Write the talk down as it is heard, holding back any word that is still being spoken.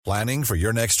Planning for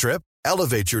your next trip?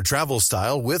 Elevate your travel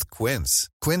style with Quince.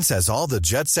 Quince has all the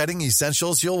jet-setting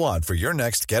essentials you'll want for your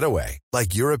next getaway,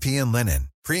 like European linen,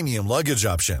 premium luggage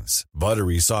options,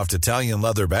 buttery soft Italian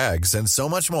leather bags, and so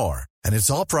much more. And it's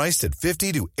all priced at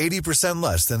 50 to 80%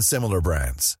 less than similar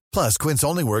brands. Plus, Quince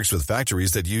only works with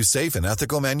factories that use safe and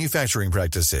ethical manufacturing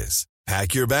practices.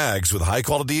 Pack your bags with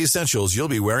high-quality essentials you'll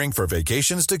be wearing for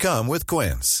vacations to come with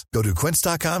Quince. Go to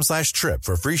quince.com/trip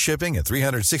for free shipping and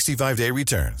 365-day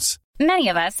returns. Many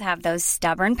of us have those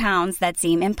stubborn pounds that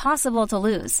seem impossible to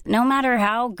lose, no matter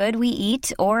how good we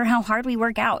eat or how hard we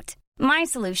work out. My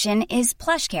solution is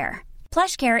PlushCare.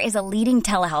 PlushCare is a leading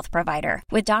telehealth provider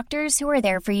with doctors who are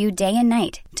there for you day and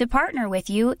night to partner with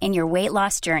you in your weight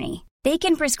loss journey. They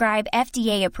can prescribe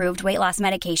FDA-approved weight loss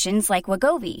medications like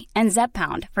Wegovy and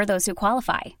Zepbound for those who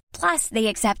qualify. Plus, they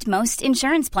accept most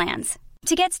insurance plans.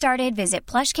 To get started, visit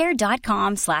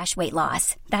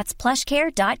plushcare.com/weightloss. That's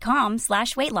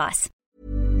plushcare.com/weightloss.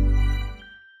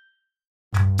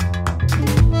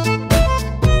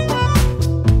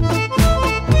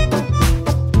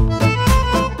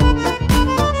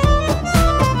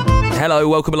 Hello,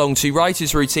 welcome along to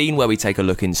Writer's Routine, where we take a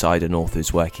look inside an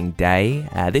author's working day.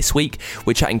 This week,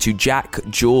 we're chatting to Jack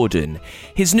Jordan.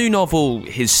 His new novel,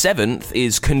 his seventh,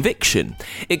 is Conviction.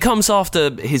 It comes after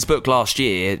his book last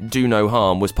year, Do No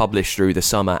Harm, was published through the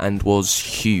summer and was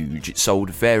huge. It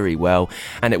sold very well,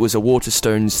 and it was a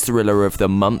Waterstones Thriller of the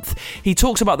Month. He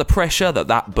talks about the pressure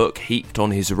that book heaped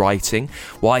on his writing,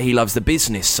 why he loves the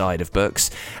business side of books,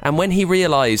 and when he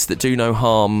realised that Do No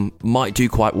Harm might do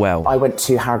quite well. I went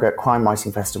to Harrogate Crime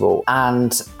Writing Festival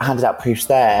and handed out proofs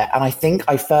there, and I think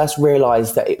I first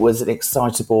realised that it was an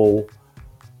excitable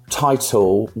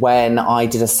title when I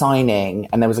did a signing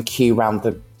and there was a queue round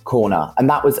the corner, and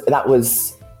that was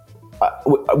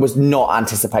not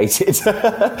anticipated. So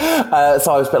I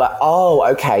was a bit like, oh,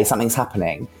 okay, something's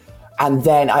happening. And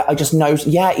then I just noticed,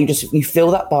 you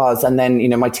feel that buzz. And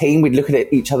then, my team, we'd look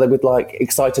at each other with like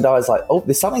excited eyes, like, oh,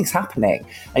 there's something's happening.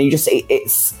 And you just,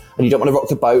 and you don't want to rock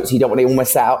the boat. So you don't want to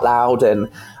almost say out loud. And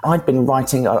I'd been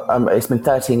writing, it's been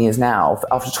 13 years now.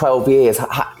 After 12 years,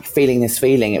 feeling this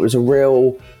feeling, it was a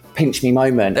real pinch me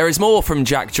moment. There is more from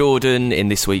Jack Jordan in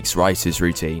this week's Writer's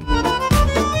Routine.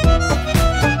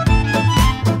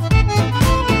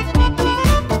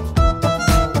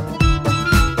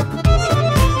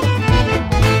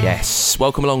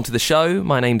 Welcome along to the show.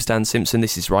 My name's Dan Simpson.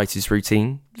 This is Writer's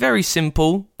Routine. Very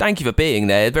simple. Thank you for being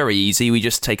there. Very easy. We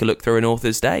just take a look through an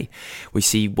author's day. We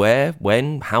see where,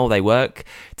 when, how they work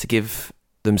to give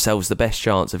themselves the best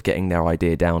chance of getting their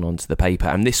idea down onto the paper.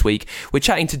 And this week, we're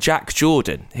chatting to Jack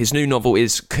Jordan. His new novel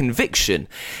is Conviction.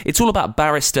 It's all about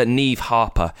barrister Neve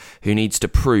Harper, who needs to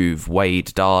prove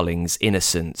Wade Darling's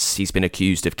innocence. He's been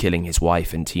accused of killing his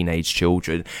wife and teenage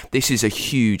children. This is a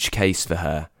huge case for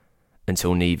her,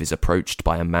 until Neve is approached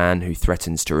by a man who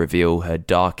threatens to reveal her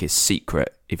darkest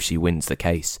secret if she wins the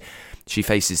case. She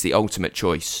faces the ultimate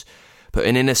choice: put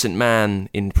an innocent man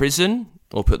in prison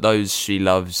or put those she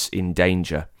loves in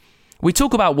danger. We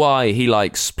talk about why he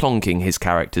likes plonking his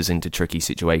characters into tricky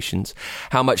situations,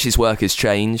 how much his work has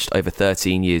changed over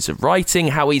 13 years of writing,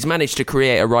 how he's managed to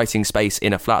create a writing space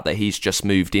in a flat that he's just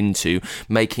moved into,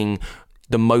 making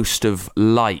the most of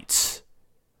light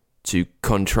to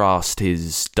contrast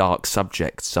his dark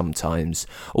subjects sometimes.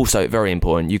 Also, very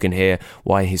important, you can hear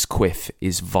why his quiff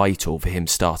is vital for him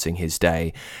starting his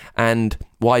day, and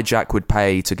why Jack would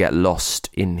pay to get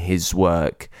lost in his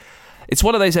work. It's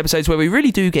one of those episodes where we really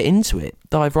do get into it,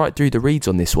 dive right through the reads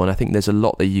on this one. I think there's a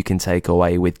lot that you can take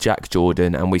away with Jack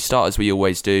Jordan, and we start, as we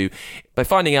always do, by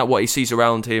finding out what he sees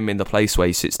around him in the place where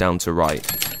he sits down to write.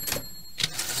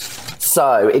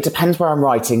 So it depends where I'm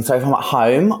writing. So if I'm at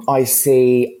home, I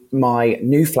see my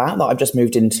new flat that I've just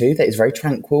moved into that is very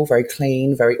tranquil, very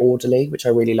clean, very orderly, which I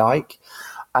really like.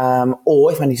 Or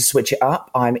if I need to switch it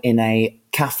up, I'm in a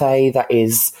cafe that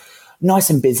is nice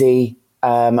and busy,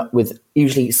 with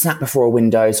usually sat before a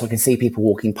window so I can see people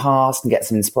walking past and get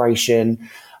some inspiration.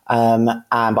 And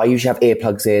I usually have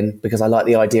earplugs in because I like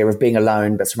the idea of being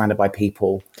alone but surrounded by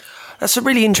people. That's a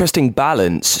really interesting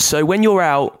balance. So when you're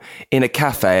out in a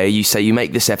cafe, you say you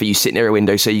make this effort, you sit near a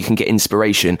window so you can get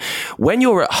inspiration. When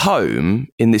you're at home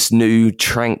in this new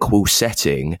tranquil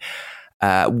setting,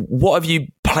 what have you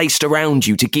placed around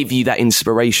you to give you that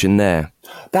inspiration there?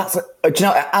 That's,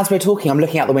 as we're talking, I'm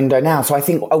looking out the window now. So I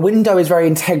think a window is very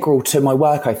integral to my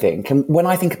work, I think. And when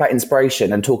I think about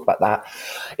inspiration and talk about that,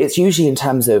 it's usually in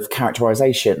terms of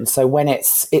characterization. So when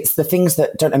it's the things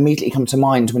that don't immediately come to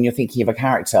mind when you're thinking of a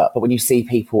character, but when you see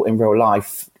people in real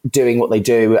life doing what they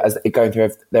do as they're going through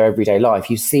their everyday life,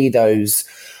 you see those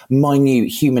minute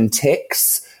human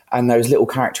tics and those little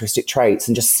characteristic traits,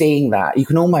 and just seeing that, you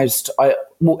can almost,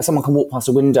 someone can walk past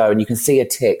a window and you can see a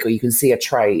tick or you can see a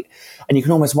trait, and you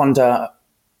can almost wonder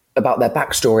about their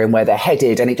backstory and where they're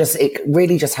headed. And it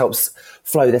really just helps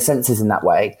flow the senses in that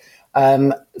way.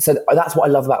 So that's what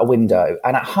I love about a window.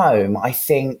 And at home, I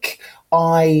think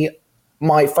my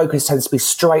focus tends to be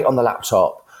straight on the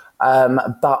laptop.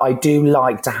 But I do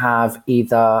like to have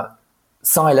either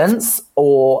silence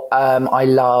or I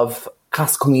love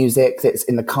classical music that's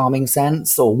in the calming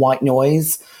sense, or white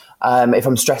noise if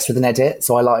I'm stressed with an edit.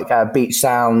 So I like beach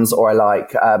sounds, or I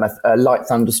like a light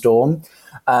thunderstorm.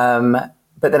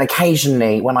 But then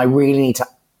occasionally, when I really need to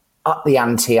up the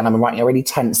ante and I'm writing a really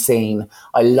tense scene,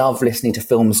 I love listening to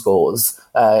film scores.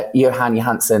 Johan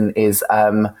Johansson is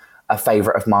a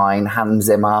favourite of mine. Hans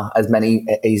Zimmer,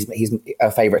 he's a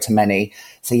favourite to many.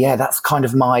 So yeah, that's kind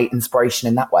of my inspiration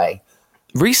in that way.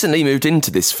 Recently moved into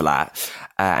this flat,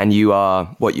 and you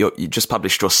just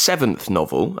published your 7th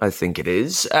novel, I think it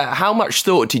is. How much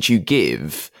thought did you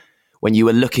give when you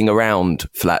were looking around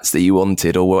flats that you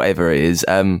wanted, or whatever it is,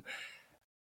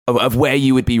 of where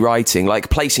you would be writing, like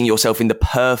placing yourself in the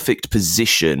perfect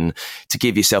position to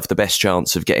give yourself the best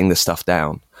chance of getting the stuff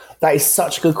down? That is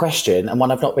such a good question, and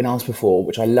one I've not been asked before,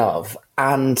 which I love.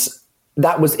 And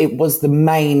it was the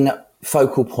main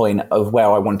focal point of where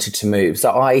I wanted to move.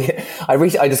 So I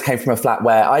just came from a flat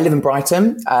where I live in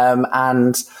Brighton,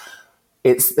 and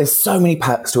there's so many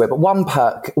perks to it. But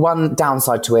one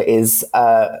downside to it is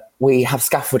we have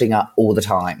scaffolding up all the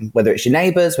time, whether it's your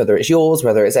neighbours, whether it's yours,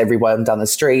 whether it's everyone down the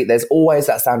street. There's always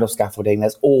that sound of scaffolding.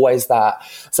 There's always that.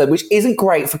 So which isn't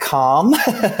great for calm.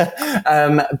 So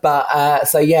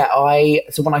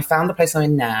when I found the place I'm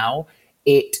in now,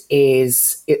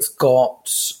 it's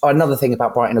got another thing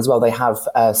about Brighton as well. They have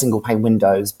single pane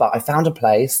windows, but I found a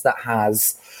place that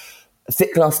has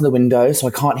thick glass in the window, so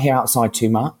I can't hear outside too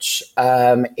much.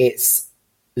 It's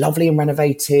lovely and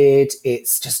renovated.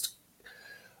 It's just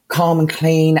calm and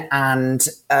clean, and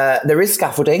there is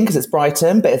scaffolding because it's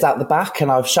Brighton, but it's out the back,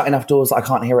 and I've shut enough doors that I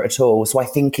can't hear it at all. So I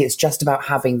think it's just about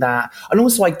having that. And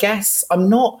also, I guess I'm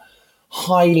not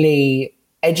highly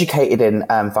educated in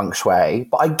feng shui,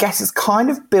 but I guess it's kind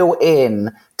of built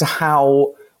in to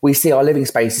how we see our living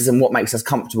spaces and what makes us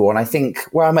comfortable. And I think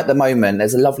where I'm at the moment,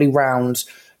 there's a lovely round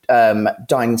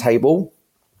dining table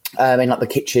in like the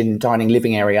kitchen, dining,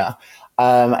 living area.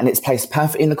 And it's placed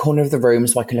perfectly in the corner of the room,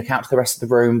 so I can look out to the rest of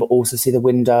the room, but also see the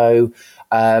window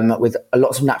with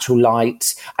lots of natural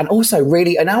light. And also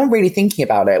and now I'm really thinking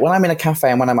about it, when I'm in a cafe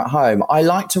and when I'm at home, I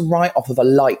like to write off of a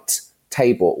light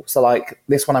table. So like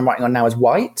this one I'm writing on now is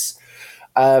white.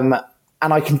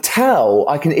 And I can tell,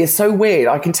 it's so weird.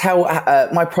 I can tell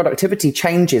my productivity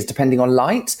changes depending on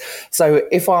light. So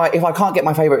if I can't get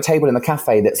my favorite table in the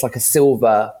cafe that's like a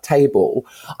silver table,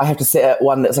 I have to sit at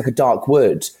one that's like a dark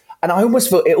wood. And I almost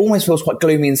feel, it almost feels quite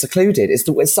gloomy and secluded.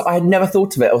 I had never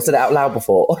thought of it or said it out loud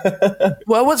before.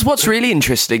 Well, what's really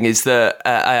interesting is that,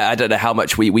 I don't know how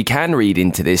much we can read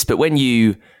into this, but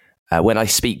when I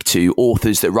speak to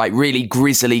authors that write really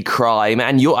grisly crime,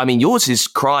 and yours is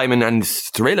crime and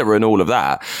thriller and all of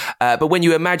that. But when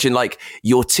you imagine like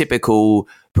your typical,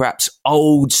 perhaps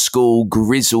old school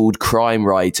grizzled crime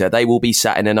writer, they will be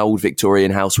sat in an old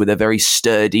Victorian house with a very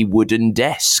sturdy wooden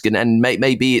desk, and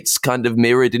maybe it's kind of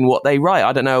mirrored in what they write.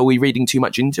 I don't know. Are we reading too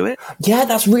much into it? Yeah,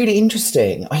 that's really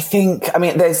interesting.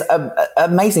 There's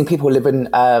amazing people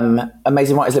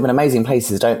amazing writers live in amazing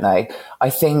places, don't they? I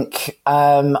think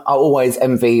I always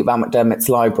envy Val McDermott's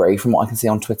library from what I can see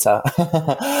on Twitter.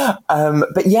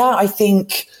 But yeah, I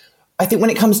think when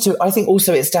it comes to, I think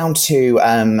also it's down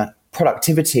to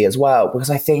productivity as well, because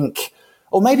I think,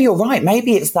 or maybe you're right,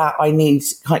 maybe it's that you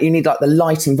need like the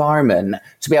light environment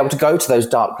to be able to go to those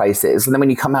dark places, and then when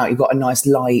you come out you've got a nice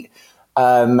light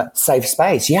safe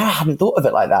space. Yeah, I hadn't thought of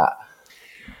it like that.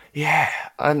 Yeah,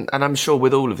 and I'm sure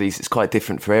with all of these it's quite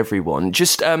different for everyone.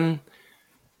 Just so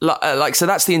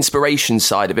that's the inspiration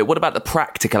side of it. What about the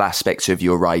practical aspects of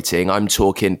your writing? I'm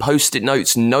talking post-it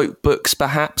notes, notebooks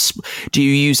perhaps. Do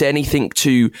you use anything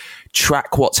to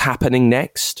track what's happening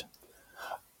next?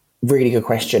 Really good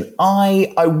question.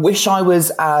 I wish I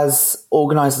was as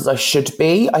organised as I should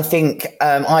be. I think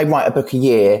I write a book a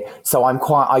year, so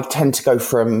I tend to go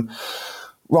from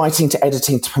writing to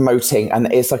editing to promoting,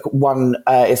 and it's like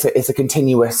it's a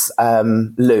continuous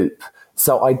loop.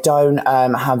 So I don't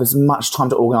have as much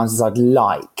time to organise as I'd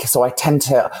like. So I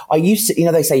used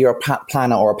to, they say you're a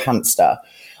planner or a pantster.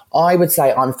 I would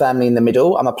say I'm firmly in the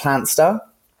middle. I'm a plantster.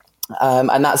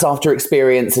 And that's after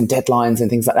experience and deadlines and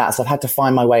things like that. So I've had to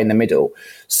find my way in the middle.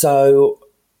 So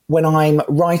when I'm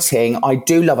writing, I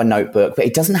do love a notebook, but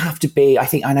it doesn't have to be.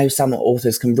 I know some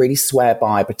authors can really swear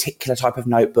by a particular type of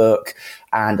notebook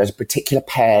and a particular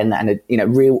pen and a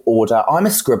real order. I'm a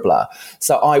scribbler,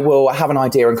 so I will have an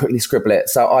idea and quickly scribble it.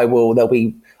 So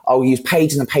I'll use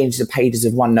pages and pages and pages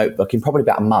of one notebook in probably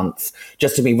about a month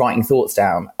just to be writing thoughts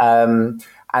down.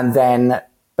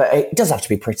 But it does have to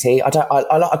be pretty. I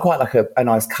quite like a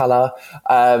nice colour.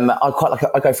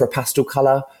 I go for a pastel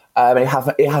colour. It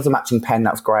has a matching pen.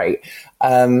 That's great.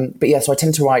 But yeah, so I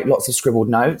tend to write lots of scribbled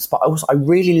notes. But also, I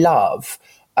really love.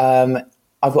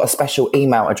 I've got a special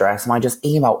email address, and I just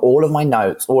email all of my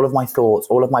notes, all of my thoughts,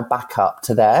 all of my backup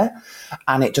to there,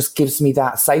 and it just gives me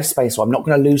that safe space. So I'm not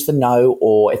going to lose the note,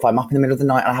 or if I'm up in the middle of the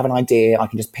night and I have an idea, I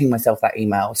can just ping myself that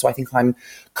email. So I think I'm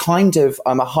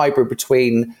a hybrid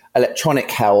between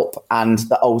electronic help and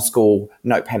the old school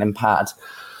note, pen, and pad.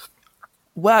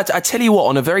 Well, I tell you what,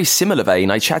 on a very similar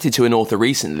vein, I chatted to an author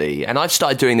recently, and I've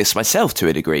started doing this myself to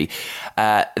a degree.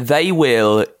 They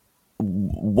will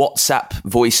WhatsApp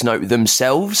voice note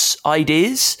themselves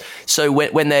ideas. So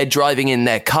when they're driving in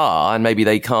their car and maybe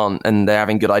they can't, and they're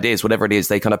having good ideas, whatever it is,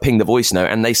 they kind of ping the voice note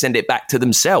and they send it back to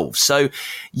themselves. So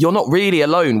you're not really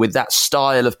alone with that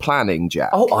style of planning,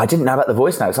 Jack. Oh, I didn't know about the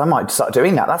voice notes. I might start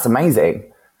doing that. That's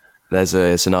amazing.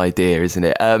 It's an idea, isn't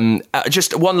it?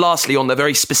 Just one lastly on the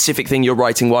very specific thing you're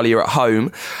writing while you're at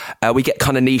home. We get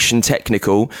kind of niche and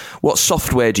technical. What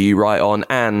software do you write on?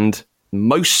 And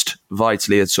most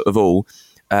vitally of all,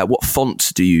 what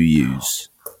font do you use?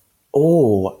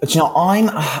 Oh,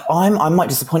 I might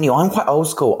disappoint you. I'm quite old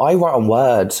school. I write on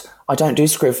Word. I don't do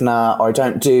Scrivener, or I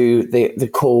don't do the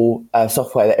cool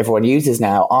software that everyone uses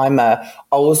now. I'm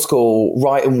old school,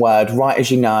 write in Word, write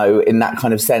as you know, in that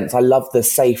kind of sense. I love the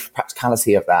safe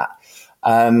practicality of that.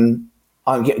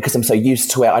 Because I'm so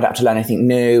used to it, I don't have to learn anything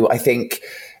new. I think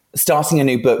starting a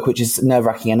new book, which is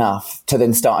nerve-wracking enough, to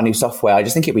then start a new software, I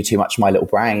just think it'd be too much for my little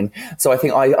brain. So I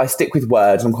think I stick with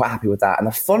Word, and I'm quite happy with that. And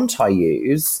the font I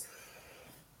use...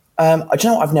 do you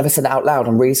know what? I've never said it out loud.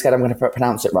 I'm really scared I'm going to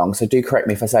pronounce it wrong, so do correct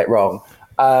me if I say it wrong.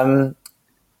 Helvetica?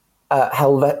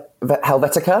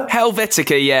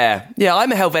 Helvetica, yeah. Yeah,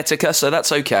 I'm a Helvetica, so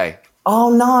that's okay.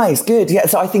 Oh, nice. Good. Yeah,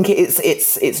 so I think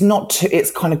it's not too...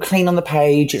 It's kind of clean on the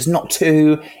page. It's not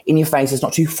too in your face. It's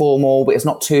not too formal, but it's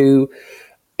not too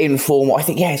informal. I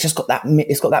think, yeah, it's got that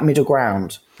middle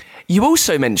ground. You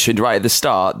also mentioned right at the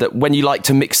start that when you like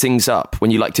to mix things up,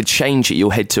 when you like to change it, you'll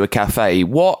head to a cafe.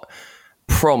 What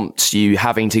prompts you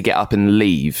having to get up and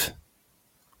leave?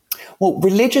 Well,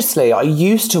 religiously, I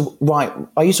used to write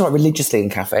religiously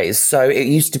in cafes. So it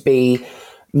used to be,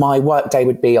 my work day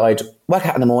would be, I'd work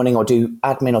out in the morning or do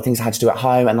admin or things I had to do at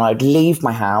home, and I'd leave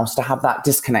my house to have that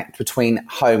disconnect between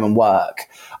home and work,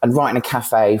 and write in a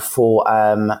cafe for,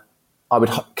 I would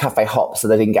cafe hop so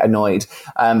they didn't get annoyed.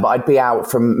 But I'd be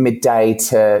out from midday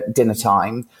to dinner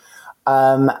time.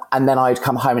 And then I'd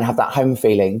come home and have that home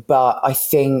feeling. But I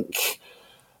think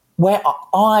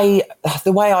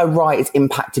the way I write is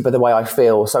impacted by the way I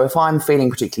feel. So if I'm feeling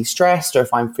particularly stressed, or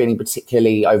if I'm feeling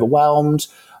particularly overwhelmed,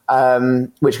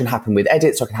 which can happen with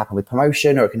edits, or it can happen with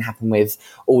promotion, or it can happen with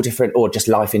all different, or just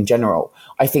life in general,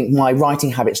 I think my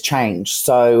writing habits change.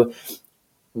 So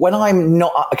when I'm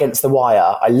not up against the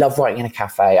wire, I love writing in a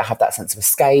cafe. I have that sense of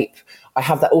escape. I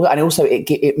have that, and also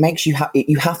it makes you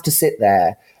have to sit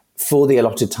there for the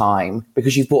allotted time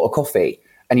because you've bought a coffee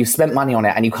and you've spent money on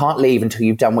it, and you can't leave until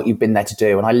you've done what you've been there to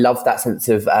do. And I love that sense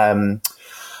of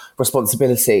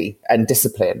responsibility and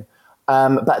discipline.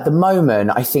 But at the moment,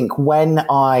 I think I'm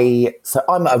a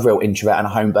real introvert and a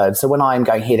home bird. So when I'm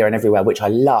going here, there and everywhere, which I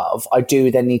love, I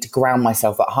do then need to ground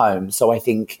myself at home. So I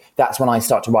think that's when I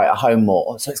start to write at home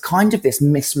more. So it's kind of this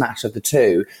mismatch of the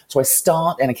two. So I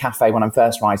start in a cafe when I'm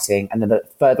first writing, and then the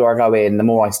further I go in, the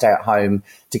more I stay at home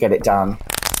to get it done.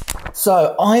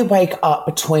 So I wake up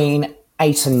between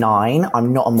 8 and 9.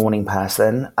 I'm not a morning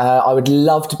person. I would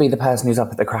love to be the person who's up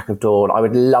at the crack of dawn. I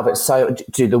would love it so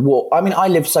to do the walk. I mean, I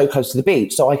live so close to the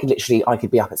beach, so I could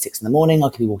be up at 6 in the morning. I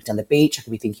could be walking down the beach. I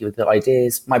could be thinking of good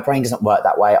ideas. My brain doesn't work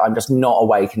that way. I'm just not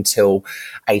awake until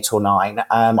 8 or 9.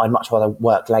 I'd much rather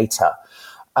work later.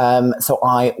 So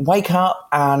I wake up,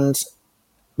 and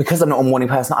because I'm not a morning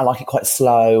person, I like it quite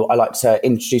slow. I like to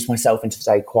introduce myself into the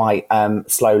day quite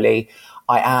slowly.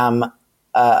 I am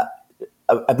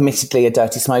admittedly a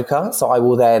dirty smoker, so I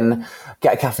will then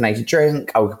get a caffeinated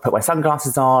drink. I will put my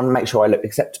sunglasses on, make sure I look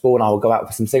acceptable, and I will go out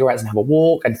for some cigarettes and have a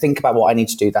walk and think about what I need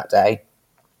to do that day.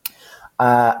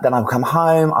 Then I'll come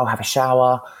home, I'll have a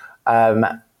shower,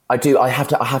 I I do. I have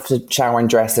to shower and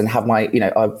dress and have my,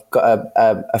 I've got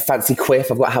a fancy quiff.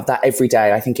 I've got to have that every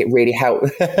day. I think it really helps.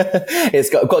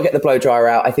 I've got to get the blow dryer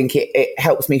out. I think it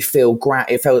helps me feel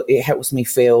it helps me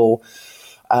feel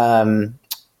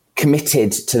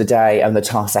committed to the day and the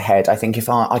tasks ahead. I think if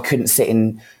I couldn't sit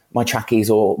in my trackies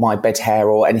or my bed hair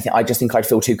or anything, I just think I'd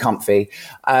feel too comfy,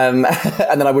 and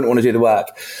then I wouldn't want to do the work.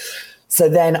 So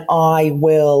then I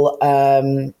will.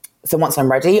 So once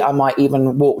I'm ready, I might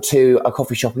even walk to a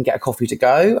coffee shop and get a coffee to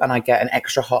go, and I get an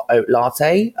extra hot oat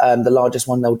latte, the largest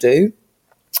one they'll do.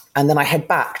 And then I head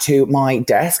back to my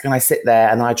desk and I sit there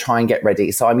and I try and get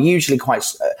ready. So I'm usually quite,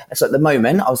 so at the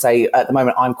moment,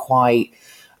 I'm quite,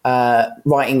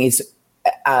 writing is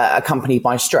accompanied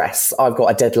by stress. I've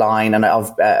got a deadline and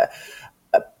I've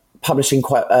publishing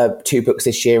quite 2 books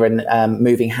this year and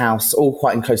moving house, all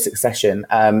quite in close succession.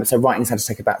 So writing's had to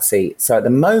take a back seat. So at the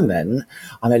moment,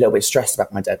 I'm a little bit stressed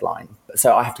about my deadline.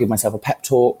 So I have to give myself a pep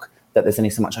talk that there's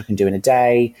only so much I can do in a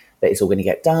day, that it's all going to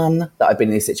get done, that I've been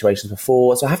in these situations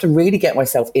before. So I have to really get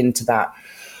myself into that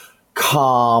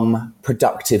calm,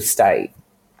 productive state.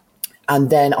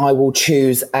 And then I will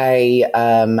choose a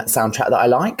soundtrack that I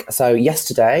like. So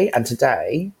yesterday and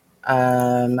today,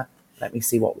 let me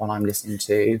see what one I'm listening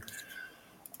to.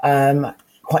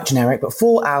 Quite generic, but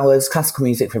 4 hours classical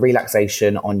music for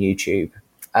relaxation on YouTube.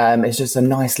 It's just a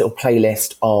nice little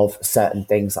playlist of certain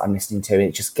things that I'm listening to.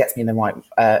 It just gets me in the right,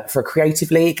 for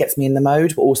creatively, it gets me in the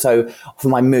mode, but also for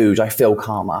my mood, I feel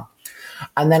calmer.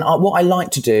 And then what I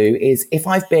like to do is if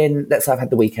let's say I've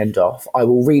had the weekend off, I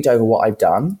will read over what I've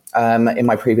done in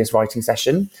my previous writing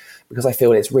session, because I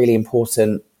feel it's really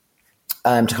important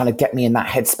to kind of get me in that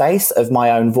headspace of my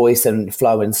own voice and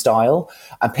flow and style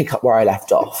and pick up where I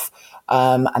left off.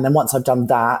 And then once I've done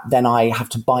that, then I have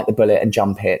to bite the bullet and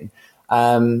jump in.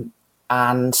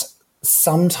 And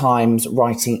sometimes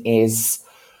writing is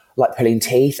like pulling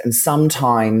teeth, and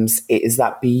sometimes it is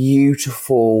that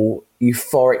beautiful,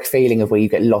 euphoric feeling of where you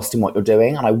get lost in what you're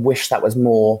doing. And I wish that was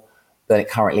more than it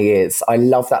currently is. I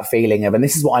love that feeling of, and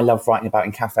this is what I love writing about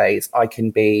in cafes. I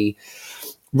can be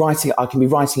writing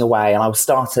away and I'll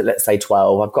start at, let's say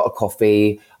 12. I've got a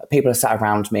coffee, people are sat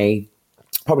around me,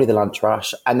 probably the lunch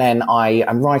rush. And then I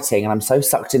am writing and I'm so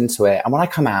sucked into it. And when I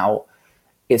come out,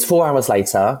 it's 4 hours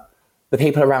later. The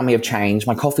people around me have changed.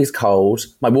 My coffee's cold.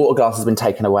 My water glass has been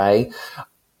taken away.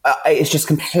 It's just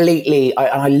completely,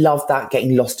 I love that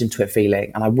getting lost into it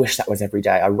feeling. And I wish that was every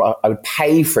day. I would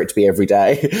pay for it to be every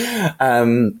day.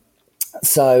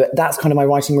 So that's kind of my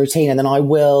writing routine. And then I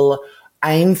will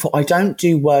aim for, I don't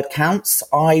do word counts.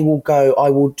 I like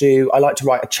to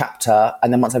write a chapter.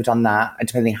 And then once I've done that, and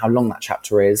depending how long that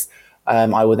chapter is,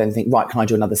 I will then think, right, can I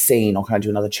do another scene or can I do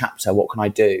another chapter? What can I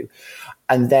do?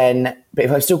 And then, but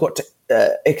if I've still got to,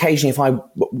 occasionally if I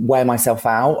wear myself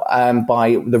out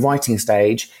by the writing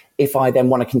stage, if I then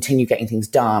want to continue getting things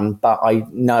done, but I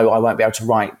know I won't be able to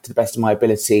write to the best of my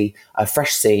ability a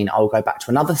fresh scene, I will go back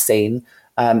to another scene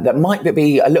that might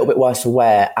be a little bit worse for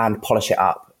wear and polish it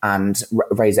up and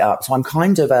raise it up. So I'm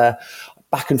kind of a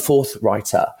back and forth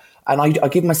writer. And I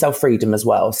give myself freedom as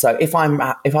well. So if I've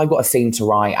got a scene to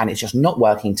write and it's just not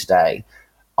working today,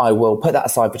 I will put that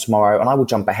aside for tomorrow and I will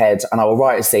jump ahead and I will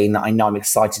write a scene that I know I'm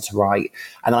excited to write,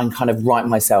 and I can kind of write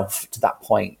myself to that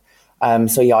point.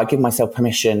 So yeah, I give myself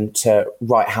permission to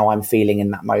write how I'm feeling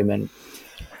in that moment.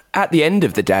 At the end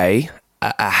of the day,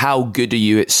 how good are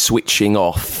you at switching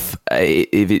off?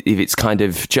 If it's kind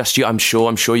of just you, I'm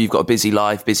sure you've got a busy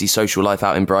life, busy social life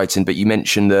out in Brighton, but you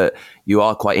mentioned that you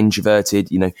are quite introverted,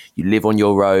 you live on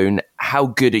your own. How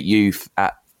good are you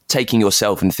at taking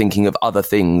yourself and thinking of other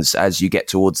things as you get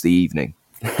towards the evening?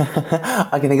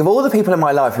 I can think of all the people in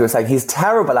my life who are saying he's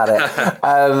terrible at it.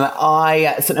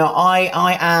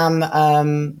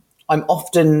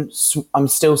 I'm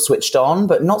still switched on,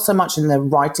 but not so much in the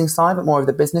writing side, but more of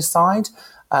the business side.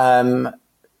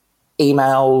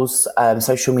 Emails,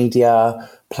 social media,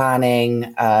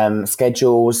 planning,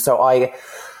 schedules. So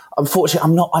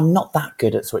unfortunately, I'm not that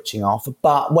good at switching off,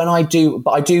 but I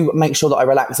do make sure that I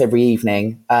relax every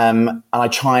evening, and I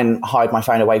try and hide my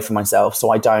phone away from myself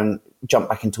so I don't jump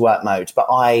back into work mode. But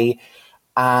I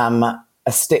am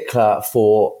a stickler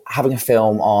for having a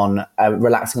film on,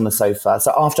 relaxing on the sofa.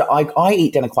 So after I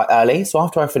eat dinner quite early, so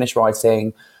after I finish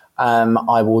writing,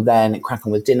 I will then crack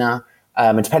on with dinner.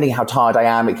 And depending how tired I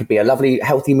am, it could be a lovely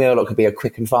healthy meal, or it could be a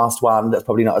quick and fast one that's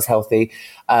probably not as healthy.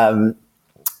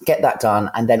 Get that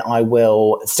done, and then I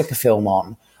will stick a film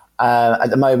on. At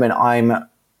the moment, I'm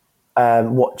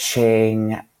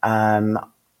watching.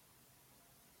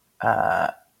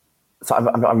 So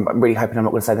I'm really hoping I'm not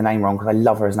going to say the name wrong because I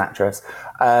love her as an actress.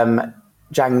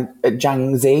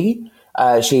 Zhang Zi.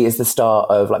 She is the star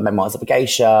of like Memoirs of a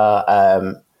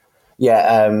Geisha,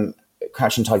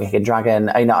 Crouching Tiger, Hidden Dragon.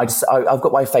 I've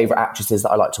got my favourite actresses that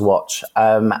I like to watch,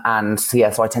 and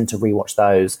so I tend to rewatch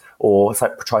those or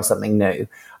try something new.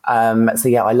 I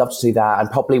love to do that, and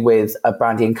probably with a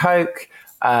brandy and coke,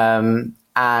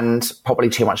 and probably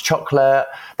too much chocolate.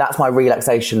 That's my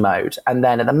relaxation mode. And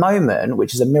then at the moment,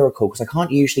 which is a miracle because I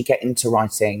can't usually get into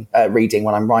reading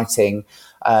when I'm writing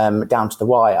down to the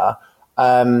wire.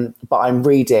 But I'm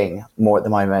reading more at the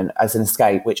moment as an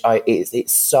escape, which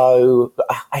it's so,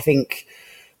 I think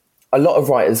a lot of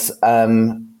writers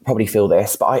probably feel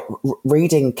this, but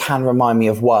reading can remind me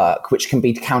of work, which can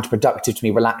be counterproductive to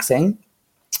me relaxing.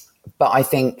 But I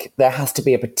think there has to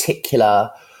be a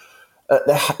particular,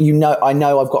 I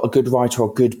know I've got a good writer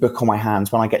or good book on my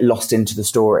hands when I get lost into the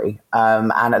story.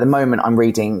 And at the moment I'm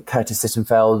reading Curtis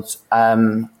Sittenfeld's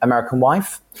American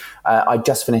Wife. I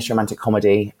just finished a romantic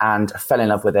comedy and fell in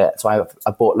love with it. So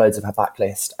I bought loads of her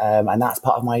backlist. And that's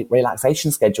part of my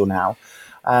relaxation schedule now.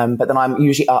 But then I'm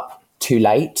usually up too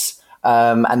late.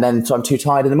 And then so I'm too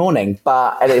tired in the morning.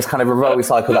 But it's kind of a rolling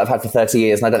cycle that I've had for 30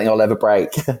 years and I don't think I'll ever break.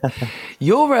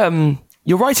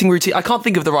 Your writing routine, I can't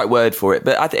think of the right word for it,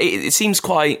 but it seems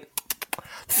quite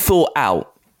thought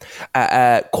out,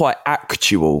 quite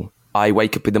actual. I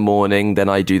wake up in the morning, then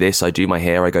I do this, I do my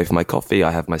hair, I go for my coffee,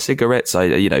 I have my cigarettes, How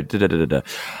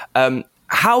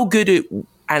good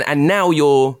and now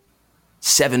you're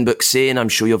 7 books in, I'm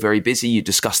sure you're very busy. You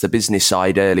discussed the business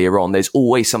side earlier on. There's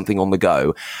always something on the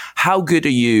go. How good are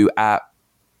you at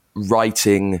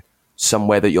writing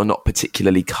somewhere that you're not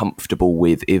particularly comfortable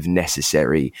with, if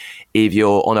necessary? If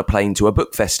you're on a plane to a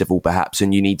book festival, perhaps,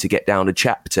 and you need to get down a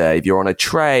chapter, if you're on a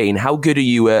train, how good are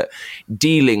you at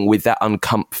dealing with that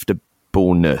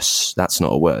uncomfortableness? That's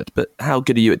not a word, but how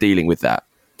good are you at dealing with that?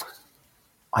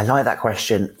 I like that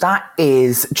question. That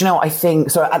is, do you know, I think,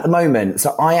 so at the moment,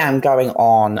 so I am going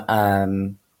on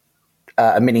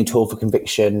a mini tour for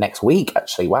Conviction next week,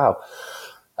 actually. Wow.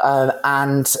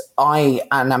 And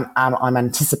I'm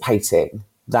anticipating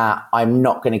that I'm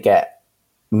not going to get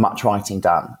much writing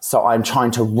done. So I'm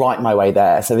trying to write my way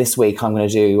there. So this week I'm going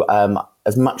to do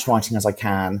as much writing as I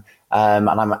can. And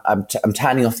I'm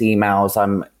turning off the emails.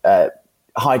 I'm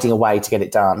hiding away to get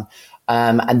it done.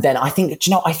 And then I think,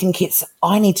 do you know,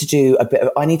 I need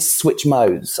to switch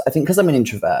modes. I think because I'm an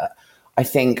introvert, I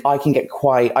think I can get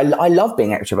I love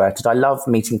being extroverted. I love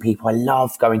meeting people. I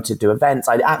love going to do events.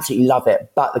 I absolutely love it.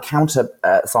 But the counter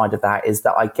side of that is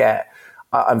that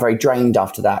I'm very drained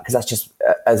after that, because that's just,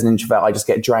 as an introvert, I just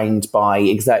get drained by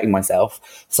exerting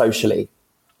myself socially.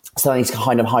 So I need to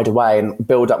kind of hide away and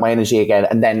build up my energy again,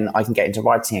 and then I can get into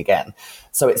writing again.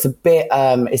 So it's a bit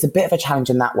of a challenge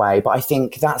in that way. But I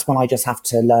think that's when I just have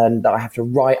to learn that I have to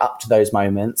write up to those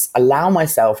moments, allow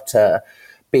myself to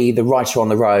be the writer on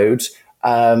the road,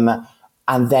 and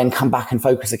then come back and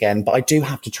focus again. But I do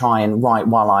have to try and write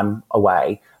while I'm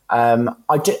away. I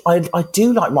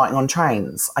do like writing on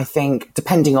trains, I think,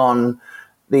 depending on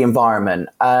the environment.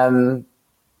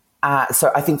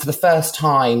 So I think for the first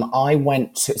time I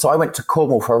went to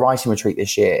Cornwall for a writing retreat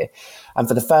this year. And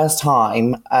for the first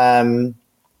time,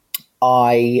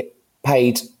 I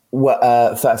paid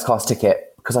a first class ticket,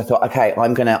 because I thought, okay,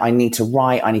 I need to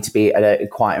write. I need to be at a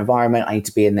quiet environment. I need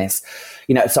to be in this,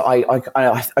 so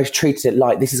I treated it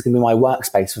like this is going to be my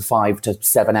workspace for 5 to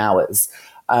 7 hours.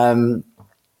 And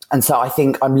so I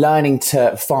think I'm learning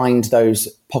to find those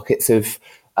pockets of,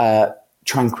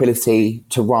 tranquility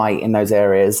to write in those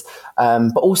areas.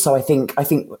 But also I think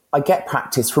I get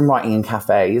practice from writing in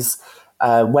cafes,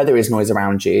 where there is noise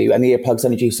around you and the earplugs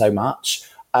only do so much.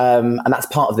 And that's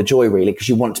part of the joy, really, because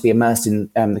you want to be immersed in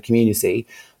the community.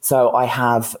 So I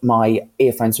have my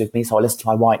earphones with me, so I listen to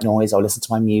my white noise, I'll listen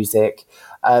to my music.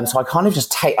 So I kind of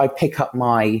just I pick up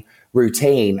my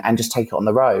routine and just take it on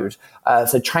the road.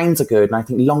 So trains are good, and I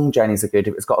think long journeys are good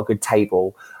if it's got a good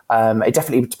table. It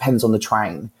definitely depends on the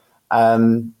train.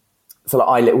 So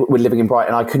like we're living in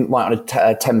Brighton, I couldn't write on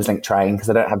a Thameslink train because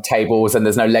I don't have tables and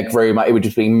there's no leg room. It would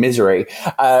just be misery.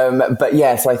 But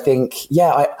yeah, so I think,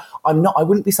 I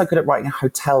wouldn't be so good at writing in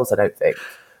hotels, I don't think.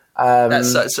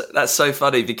 That's so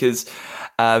funny, because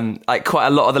like quite a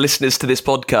lot of the listeners to this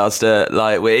podcast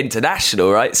are we're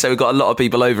international, right? So we've got a lot of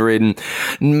people over in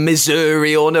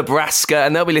Missouri or Nebraska,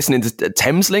 and they'll be listening to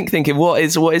Thameslink thinking, what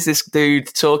is this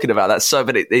dude talking about? That's so,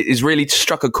 but it really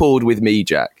struck a chord with me,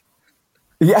 Jack.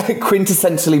 Yeah,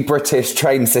 quintessentially British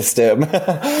train system.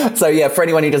 So yeah, for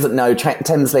anyone who doesn't know,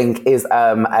 Thameslink is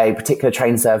a particular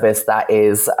train service that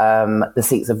is, the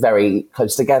seats are very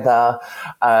close together.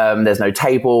 There's no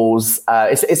tables.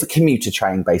 It's a commuter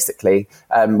train, basically.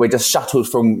 We're just shuttled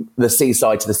from the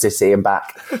seaside to the city and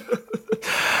back.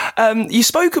 You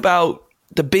spoke about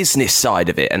the business side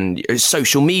of it and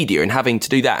social media and having to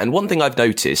do that. And one thing I've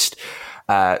noticed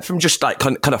from just like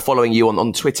kind of following you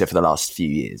on Twitter for the last few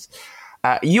years,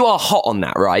 you are hot on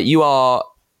that, right? You are,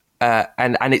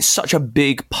 and it's such a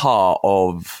big part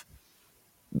of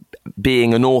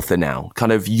being an author now,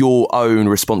 kind of your own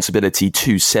responsibility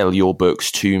to sell your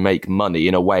books, to make money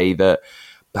in a way that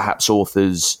perhaps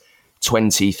authors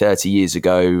 20, 30 years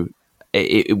ago,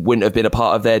 it wouldn't have been a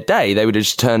part of their day. They would have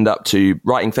just turned up to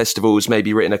writing festivals,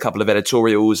 maybe written a couple of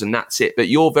editorials and that's it. But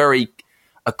you're very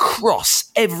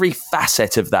across every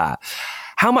facet of that.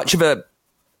 How much of a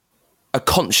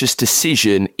conscious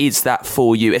decision is that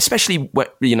for you, especially when,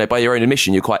 you know, by your own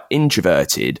admission, you're quite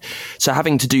introverted. So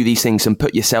having to do these things and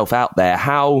put yourself out there,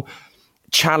 how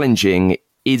challenging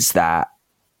is that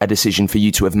a decision for you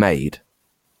to have made?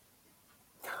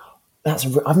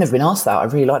 I've never been asked that. I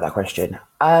really like that question.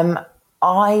 When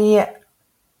I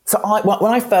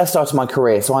first started my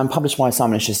career, so I'm published by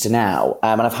Simon & Schuster now,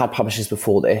 and I've had publishers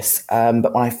before this.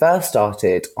 But when I first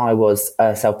started, I was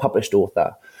a self-published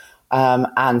author.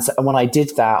 And when I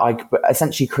did that, I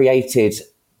essentially created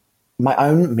my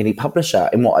own mini publisher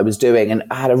in what I was doing, and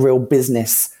I had a real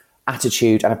business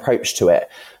attitude and approach to it.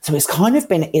 So it's kind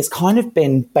of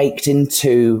been baked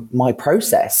into my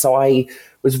process. So I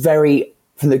was very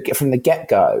from the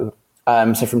get-go.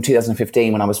 So from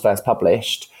 2015, when I was first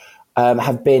published,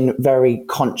 have been very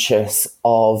conscious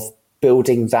of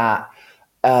building that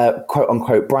quote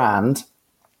unquote brand,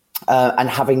 and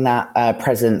having that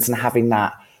presence and having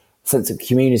that sense of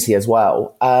community as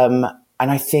well. And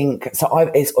I think, so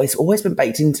it's always been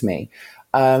baked into me.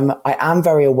 I am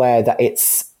very aware that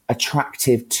it's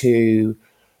attractive to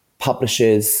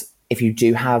publishers if you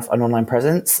do have an online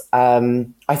presence.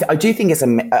 I do think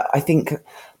I think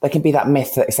there can be that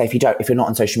myth that say if you're not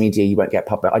on social media, you won't get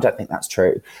published. I don't think that's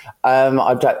true.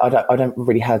 I don't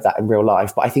really heard that in real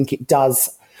life, but I think it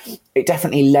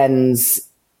definitely lends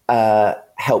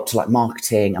help to like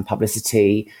marketing and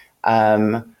publicity.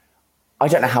 I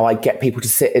don't know how I get people to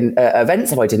sit in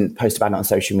events if I didn't post about it on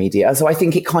social media. So I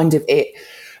think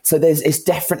it's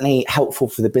definitely helpful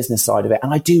for the business side of it.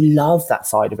 And I do love that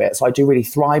side of it. So I do really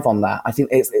thrive on that. I think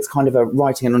it's kind of a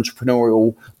writing and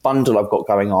entrepreneurial bundle I've got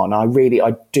going on. I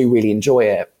do really enjoy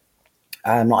it.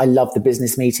 I love the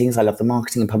business meetings. I love the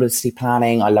marketing and publicity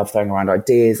planning. I love throwing around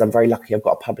ideas. I'm very lucky I've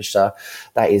got a publisher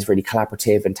that is really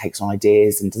collaborative and takes on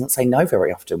ideas and doesn't say no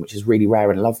very often, which is really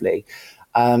rare and lovely.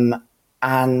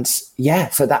 And yeah,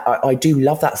 so that I do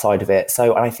love that side of it.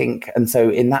 So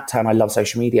in that turn, I love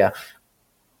social media.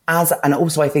 And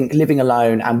also I think living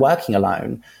alone and working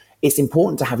alone, it's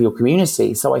important to have your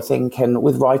community. So I think, and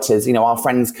with writers, you know, our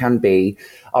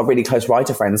really close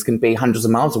writer friends can be hundreds of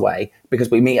miles away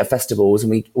because we meet at festivals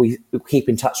and we keep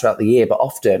in touch throughout the year, but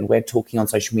often we're talking on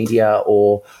social media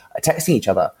or texting each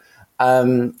other.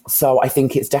 So I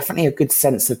think it's definitely a good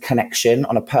sense of connection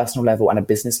on a personal level and a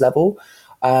business level.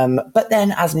 But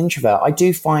then as an introvert, I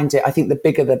do find it, I think the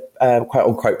bigger the quote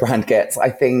unquote brand gets, I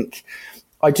think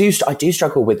I do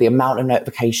struggle with the amount of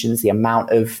notifications, the amount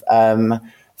of,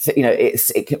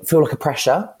 it can feel like a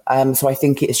pressure. So I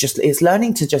think it's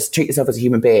learning to just treat yourself as a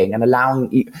human being and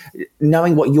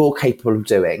knowing what you're capable of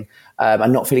doing,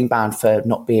 and not feeling bad for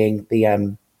not being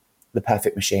the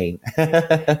perfect machine.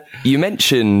 You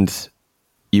mentioned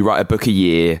you write a book a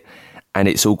year and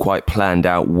it's all quite planned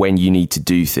out when you need to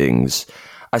do things.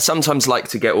 I sometimes like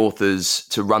to get authors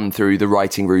to run through the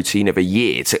writing routine of a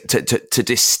year to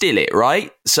distill it, right?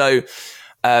 So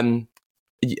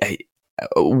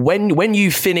when you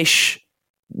finish,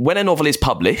 when a novel is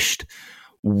published,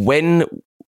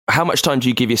 how much time do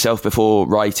you give yourself before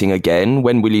writing again?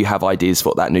 When will you have ideas for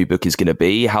what that new book is going to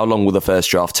be? How long will the first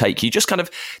draft take you? Just kind of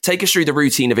take us through the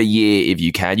routine of a year if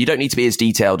you can. You don't need to be as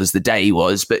detailed as the day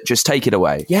was, but just take it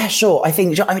away. Yeah, sure. Do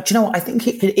you know what? I think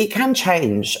it can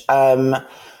change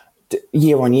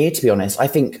year on year, to be honest. I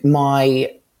think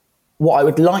what I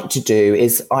would like to do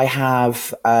is I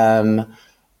have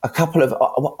a couple of,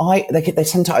 they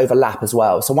tend to overlap as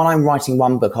well. So when I'm writing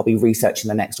one book, I'll be researching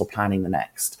the next or planning the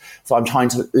next. So I'm trying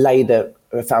to lay the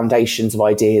foundations of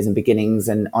ideas and beginnings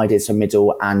and ideas for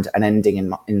middle and an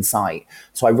ending in sight.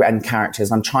 So and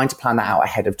characters, I'm trying to plan that out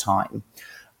ahead of time.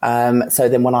 So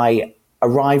then when I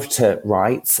arrive to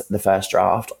write the first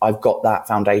draft, I've got that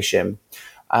foundation.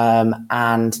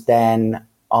 And then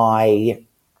I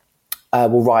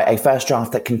will write a first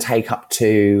draft that can take up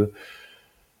to,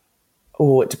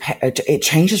 it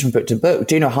changes from book to book.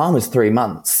 Do No Harm was 3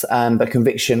 months, but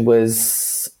Conviction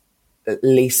was at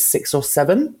least 6 or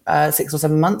 7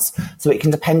 months. So it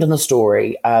can depend on the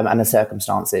story and the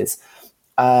circumstances.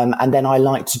 And then I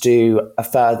like to do a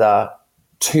further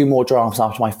 2 more drafts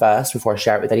after my first before I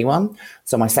share it with anyone.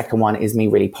 So my second one is me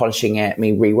really polishing it,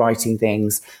 me rewriting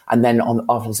things. And then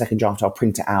after the second draft, I'll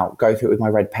print it out, go through it with my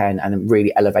red pen and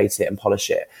really elevate it and polish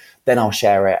it. Then I'll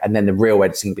share it. And then the real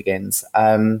editing begins.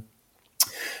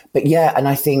 But yeah, and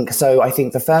I think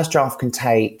the first draft can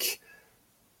take,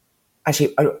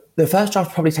 the first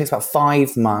draft probably takes about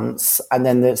 5 months, and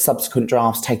then the subsequent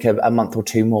drafts take a month or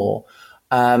 2 more.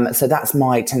 So that's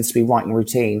tends to be writing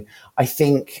routine. I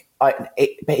think but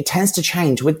it tends to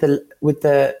change with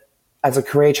the as a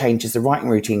career changes, the writing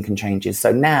routine can change.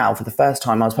 So now, for the first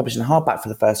time, I was publishing hardback for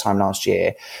the first time last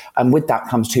year, and with that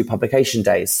comes 2 publication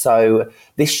days. So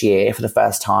this year, for the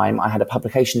first time, I had a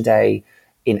publication day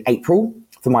in April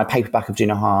for my paperback of Do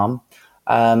No Harm.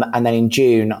 And then in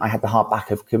June, I had the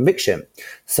hardback of Conviction.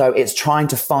 So it's trying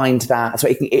to find that. So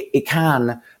it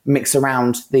can mix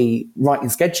around the writing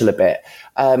schedule a bit.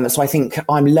 So I think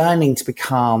I'm learning to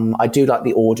become, I do like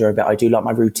the order a bit. I do like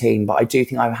my routine, but I do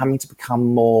think I'm having to become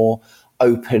more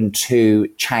open to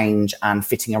change and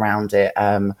fitting around it.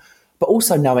 But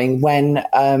also knowing when,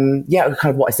 kind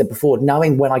of what I said before,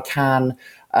 knowing when I can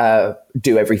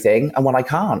do everything and when I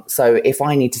can't. So if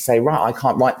I need to say, right, I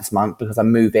can't write this month because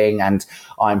I'm moving and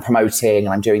I'm promoting and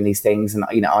I'm doing these things and,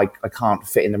 I can't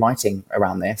fit in the writing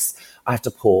around this, I have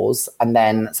to pause. And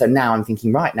then, so now I'm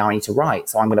thinking, right, now I need to write.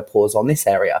 So I'm going to pause on this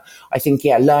area. I think,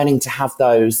 learning to have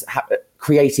those,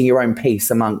 creating your own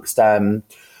piece amongst the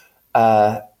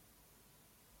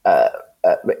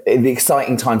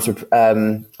exciting times of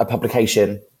a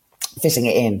publication, fitting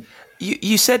it in.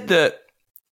 You said that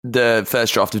the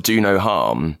first draft of Do No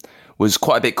Harm was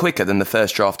quite a bit quicker than the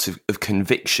first draft of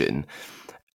Conviction.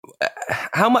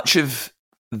 How much of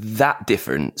that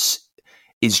difference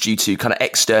is due to kind of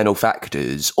external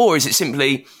factors, or is it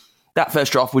simply that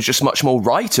first draft was just much more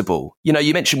writable? You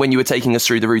mentioned when you were taking us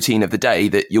through the routine of the day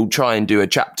that you'll try and do a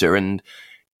chapter and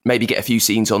maybe get a few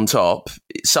scenes on top.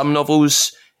 Some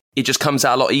novels, it just comes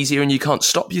out a lot easier and you can't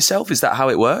stop yourself. Is that how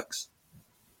it works?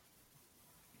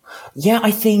 Yeah,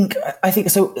 I think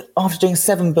so. After doing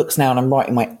 7 books now and I'm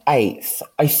writing my 8th,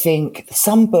 I think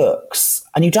some books,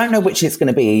 and you don't know which it's going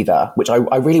to be either, which I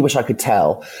really wish I could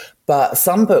tell, but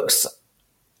some books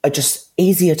are just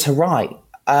easier to write.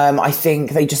 I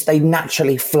think they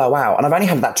naturally flow out. And I've only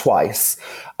had that twice.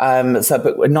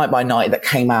 But Night by Night that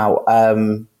came out,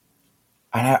 and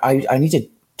I needed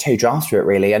 2 drafts for it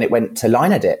really, and it went to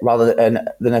line edit rather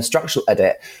than a structural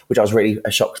edit, which I was really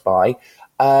shocked by.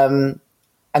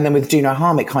 And then with Do No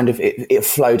Harm, it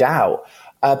flowed out.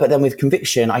 But then with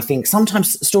Conviction, I think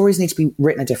sometimes stories need to be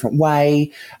written a different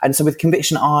way. And so with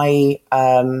Conviction, I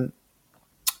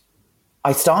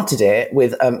started it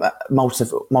with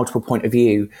multiple point of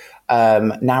view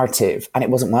narrative, and it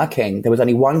wasn't working. There was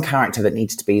only one character that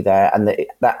needed to be there, and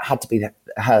that had to be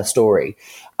her story.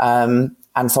 And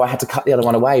so I had to cut the other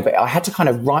one away. But I had to kind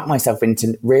of write myself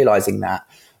into realizing that.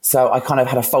 So I kind of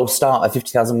had a false start of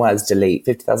 50,000 words, delete,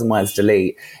 50,000 words,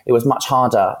 delete. It was much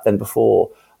harder than before.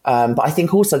 But I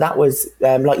think also that was,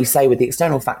 like you say, with the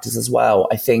external factors as well.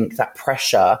 I think that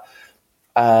pressure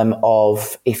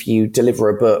of if you deliver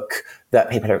a book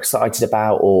that people are excited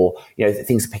about, or that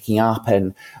things are picking up,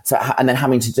 and then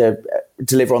having to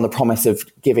deliver on the promise of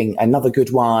giving another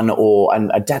good one or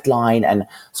a deadline. And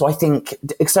so I think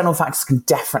external factors can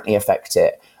definitely affect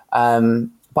it.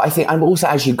 But I think, and also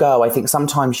as you go, I think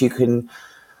sometimes you can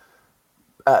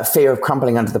fear of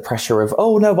crumbling under the pressure of,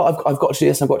 oh no, but I've got to do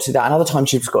this and I've got to do that. And other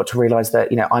times you've just got to realize that,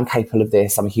 I'm capable of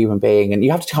this. I'm a human being. And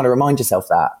you have to kind of remind yourself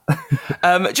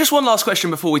that. Just one last question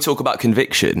before we talk about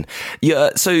Conviction.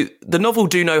 Yeah. So the novel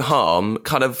Do No Harm,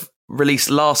 kind of released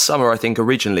last summer, I think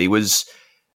originally was,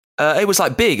 it was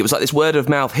like big. It was like this word of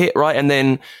mouth hit, right? And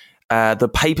then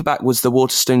the paperback was the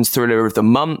Waterstones Thriller of the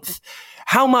Month.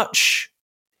 How much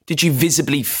did you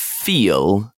visibly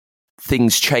feel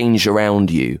things change around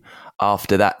you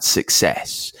after that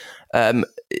success? Does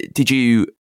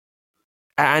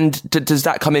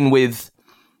that come in with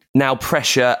now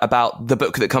pressure about the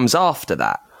book that comes after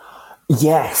that?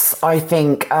 Yes, I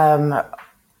think, I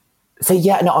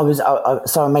was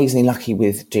so amazingly lucky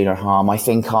with Do No Harm. I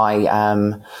think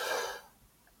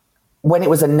when it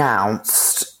was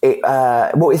announced,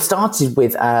 it started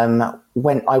with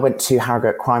when I went to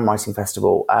Harrogate Crime Writing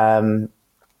Festival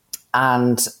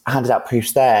and handed out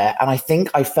proofs there. And I think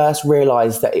I first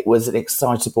realised that it was an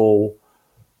excitable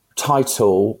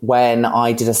title when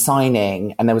I did a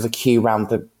signing and there was a queue round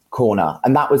the corner,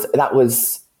 and that was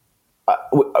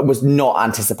not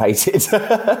anticipated. So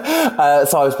I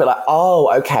was a bit like,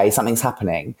 oh, okay, something's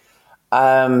happening.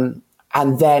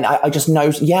 And then I just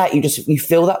know, you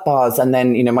feel that buzz. And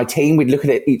then, you know, my team, we'd look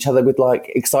at each other with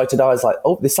like excited eyes, like,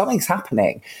 oh, there's something's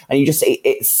happening. And you just,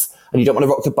 and you don't want to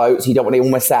rock the boat. So you don't want to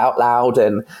almost say out loud.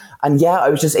 And yeah,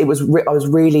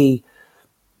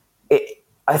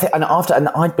 I think, and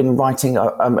I'd been writing,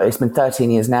 it's been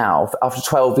 13 years now. After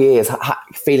 12 years,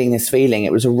 feeling this feeling,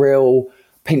 it was a real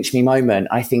pinch me moment.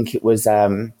 I think it was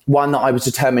one that I was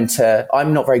determined to.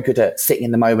 I'm not very good at sitting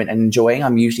in the moment and enjoying.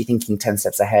 I'm usually thinking 10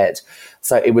 steps ahead.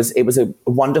 So it was a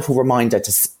wonderful reminder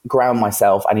to ground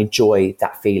myself and enjoy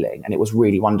that feeling, and it was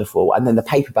really wonderful. And then the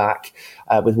paperback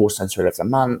with Waterstones Thriller of the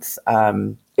Month,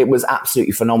 it was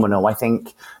absolutely phenomenal. I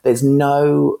think there's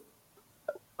no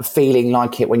feeling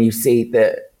like it when you see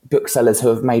the booksellers who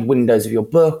have made windows of your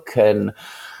book, and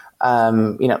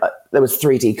you know, there was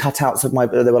 3D cutouts of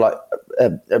there were like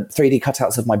 3D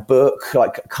cutouts of my book,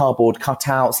 like cardboard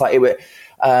cutouts, like it were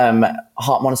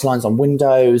heart monitor lines on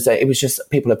windows. It was just,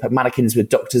 people had put mannequins with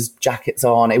doctors' jackets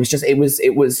on. It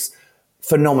was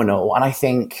phenomenal. And I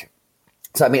think,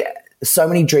 so I mean, so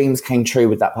many dreams came true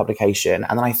with that publication.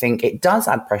 And then I think it does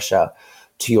add pressure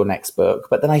to your next book.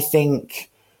 But then I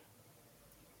think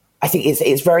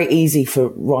it's very easy for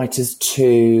writers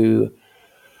to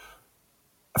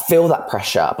feel that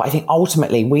pressure. But I think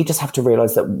ultimately we just have to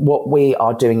realize that what we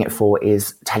are doing it for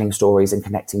is telling stories and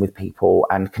connecting with people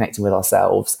and connecting with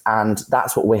ourselves. And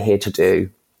that's what we're here to do.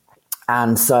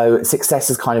 And so success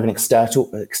is kind of an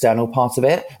external part of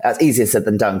it. That's easier said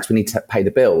than done because we need to pay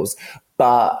the bills.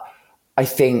 But I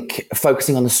think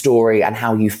focusing on the story and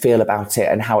how you feel about it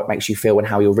and how it makes you feel and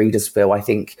how your readers feel, I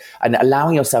think, and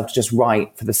allowing yourself to just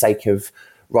write for the sake of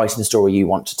writing the story you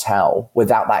want to tell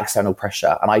without that external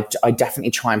pressure. And I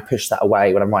definitely try and push that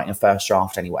away when I'm writing a first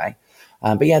draft anyway.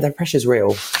 But yeah, the pressure's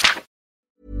real.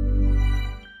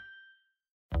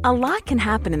 A lot can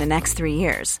happen in the next 3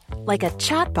 years. Like a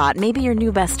chatbot may be your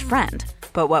new best friend.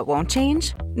 But what won't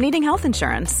change? Needing health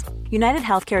insurance. United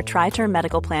Healthcare Tri-Term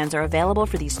Medical Plans are available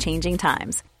for these changing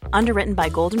times. Underwritten by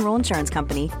Golden Rule Insurance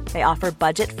Company, they offer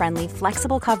budget-friendly,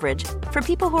 flexible coverage for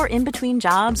people who are in between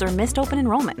jobs or missed open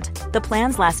enrollment. The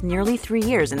plans last nearly 3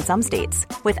 years in some states,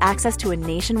 with access to a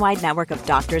nationwide network of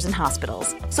doctors and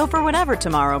hospitals. So for whatever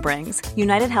tomorrow brings,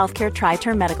 United Healthcare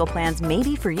Tri-Term Medical Plans may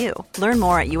be for you. Learn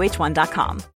more at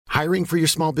uh1.com. Hiring for your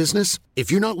small business?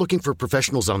 If you're not looking for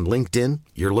professionals on LinkedIn,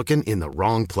 you're looking in the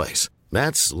wrong place.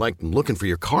 That's like looking for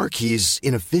your car keys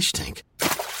in a fish tank.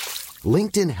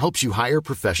 LinkedIn helps you hire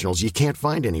professionals you can't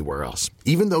find anywhere else,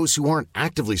 even those who aren't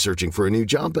actively searching for a new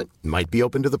job but might be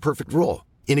open to the perfect role.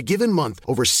 In a given month,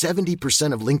 over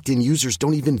 70% of LinkedIn users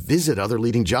don't even visit other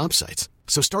leading job sites.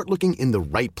 So start looking in the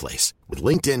right place. With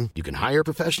LinkedIn, you can hire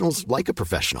professionals like a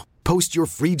professional. Post your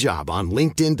free job on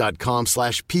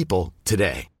linkedin.com/people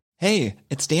today. Hey,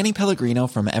 it's Danny Pellegrino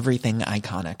from Everything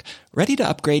Iconic. Ready to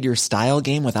upgrade your style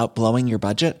game without blowing your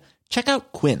budget? Check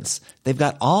out Quince. They've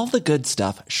got all the good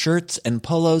stuff, shirts and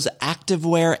polos,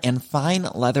 activewear, and fine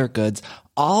leather goods,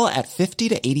 all at 50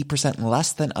 to 80%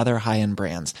 less than other high-end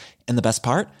brands. And the best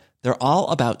part? They're all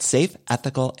about safe,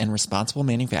 ethical, and responsible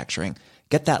manufacturing.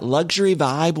 Get that luxury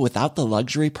vibe without the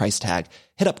luxury price tag.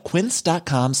 Hit up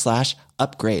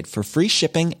quince.com/upgrade for free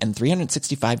shipping and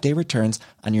 365-day returns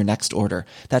on your next order.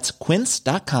 That's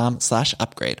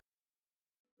quince.com/upgrade.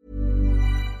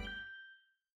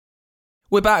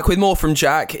 We're back with more from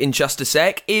Jack in just a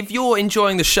sec. If you're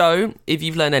enjoying the show, if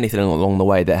you've learned anything along the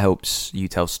way that helps you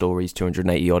tell stories,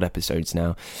 280 odd episodes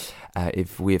now,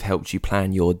 if we have helped you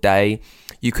plan your day,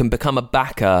 you can become a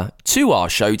backer to our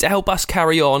show to help us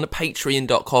carry on.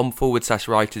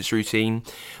 Patreon.com/writers routine.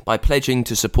 By pledging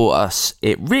to support us,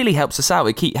 it really helps us out.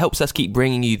 It helps us keep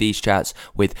bringing you these chats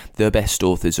with the best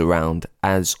authors around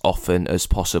as often as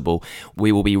possible.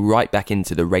 We will be right back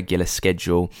into the regular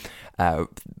schedule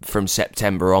from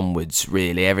September onwards,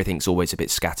 really. Everything's always a bit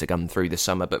scattergun through the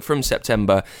summer, but from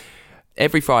September,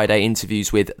 every Friday,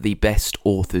 interviews with the best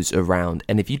authors around.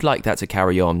 And if you'd like that to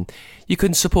carry on, you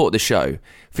can support the show.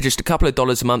 For just a couple of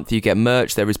dollars a month, you get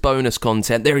merch, there is bonus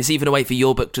content, there is even a way for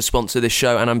your book to sponsor this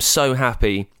show, and I'm so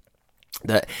happy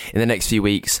that in the next few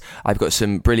weeks I've got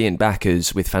some brilliant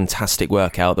backers with fantastic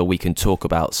work out that we can talk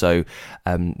about, so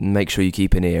make sure you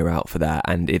keep an ear out for that.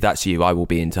 And if that's you, I will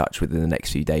be in touch within the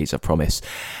next few days, I promise.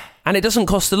 And it doesn't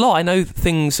cost a lot. I know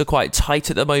things are quite tight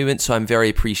at the moment, so I'm very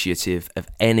appreciative of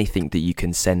anything that you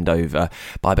can send over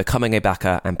by becoming a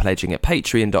backer and pledging at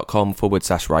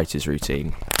patreon.com/writers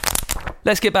routine.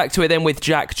 Let's get back to it then with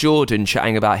Jack Jordan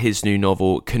chatting about his new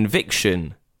novel,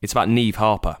 Conviction. It's about Neve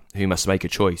Harper, who must make a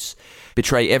choice.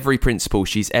 Betray every principle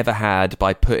she's ever had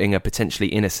by putting a potentially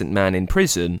innocent man in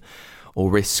prison, or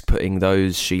risk putting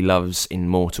those she loves in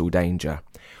mortal danger.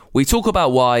 We talk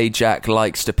about why Jack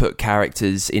likes to put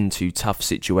characters into tough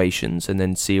situations and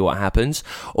then see what happens.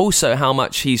 Also, how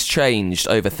much he's changed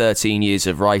over 13 years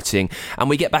of writing. And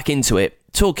we get back into it,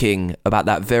 talking about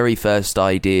that very first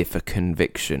idea for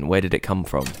Conviction. Where did it come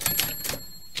from?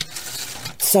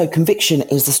 So Conviction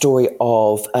is the story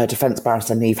of defence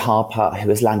barrister Neve Harper, who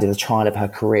has landed the trial of her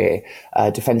career,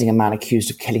 defending a man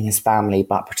accused of killing his family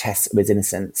but protests of his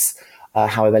innocence.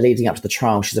 However, leading up to the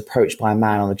trial, she's approached by a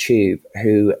man on the tube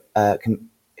who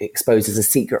exposes a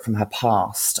secret from her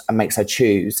past and makes her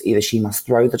choose. Either she must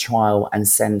throw the trial and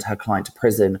send her client to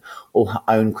prison, or her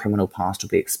own criminal past will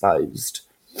be exposed.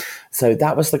 So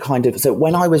that was the kind of... So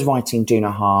when I was writing Do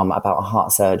No Harm about a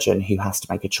heart surgeon who has to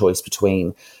make a choice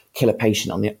between killing a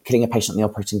patient on the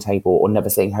operating table or never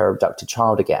seeing her abducted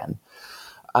child again,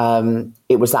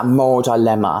 it was that moral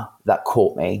dilemma that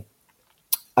caught me.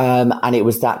 And it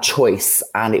was that choice,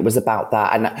 and it was about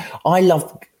that. And I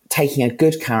love taking a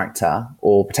good character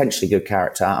or potentially good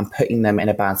character and putting them in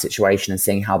a bad situation and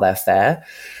seeing how they're fair.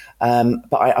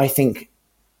 But I think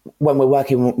when we're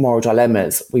working with moral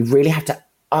dilemmas, we really have to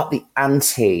up the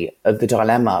ante of the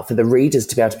dilemma for the readers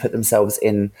to be able to put themselves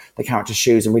in the character's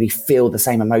shoes and really feel the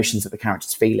same emotions that the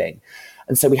character's feeling.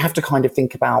 And so we have to kind of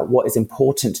think about what is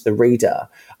important to the reader.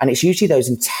 And it's usually those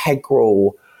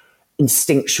integral,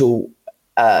 instinctual,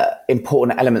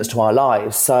 important elements to our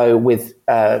lives. So with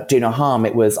Do No Harm,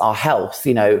 it was our health.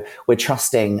 You know, we're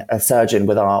trusting a surgeon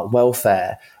with our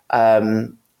welfare.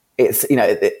 It's, you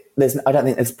know,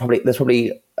 there's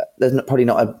probably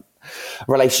not a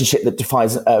relationship that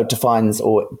defines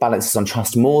or balances on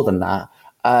trust more than that.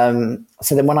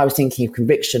 So then when I was thinking of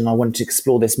Conviction, I wanted to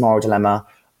explore this moral dilemma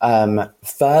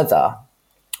further.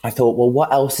 I thought, well,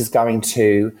 what else is going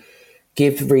to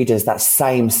give readers that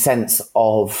same sense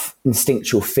of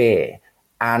instinctual fear?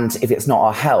 And if it's not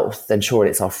our health, then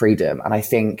surely it's our freedom. And I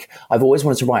think I've always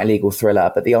wanted to write a legal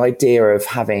thriller, but the idea of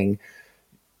having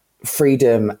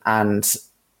freedom and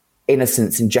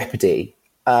innocence in jeopardy,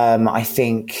 I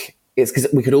think it's because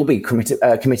we could all be committed,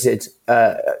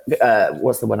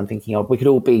 what's the word I'm thinking of? We could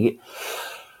all be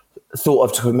thought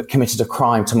of to have committed a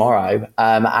crime tomorrow,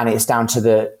 and it's down to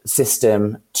the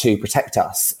system to protect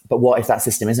us. But what if that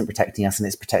system isn't protecting us and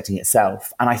it's protecting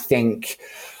itself? And I think,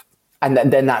 and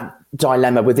then that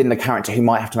dilemma within the character who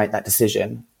might have to make that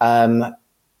decision. I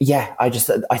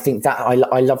think that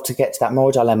I love to get to that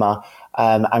moral dilemma,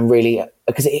 and really,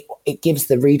 because it gives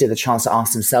the reader the chance to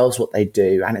ask themselves what they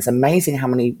do. And it's amazing how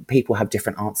many people have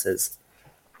different answers.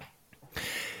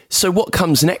 So what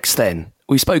comes next then?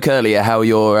 We spoke earlier how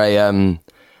you're a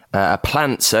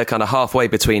plantser, kind of halfway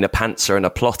between a pantser and a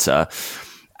plotter.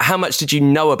 How much did you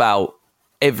know about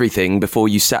everything before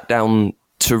you sat down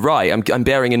to write? I'm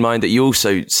bearing in mind that you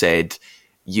also said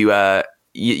you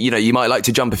might like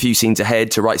to jump a few scenes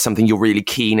ahead to write something you're really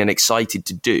keen and excited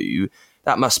to do.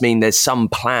 That must mean there's some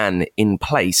plan in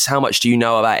place. How much do you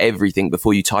know about everything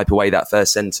before you type away that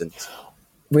first sentence?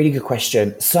 Really good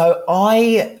question. So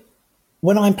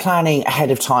when I'm planning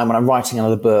ahead of time, when I'm writing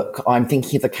another book, I'm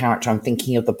thinking of the character, I'm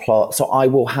thinking of the plot. So I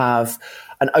will have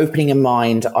an opening in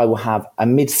mind, I will have a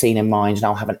mid-scene in mind, and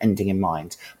I'll have an ending in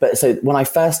mind. But so when I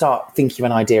first start thinking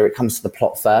of an idea, it comes to the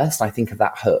plot first. I think of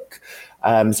that hook.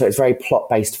 So it's very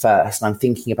plot-based first. And I'm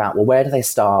thinking about, well, where do they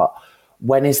start?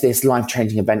 When is this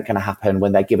life-changing event going to happen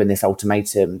when they're given this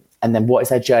ultimatum? And then what is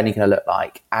their journey going to look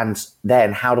like? And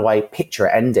then how do I picture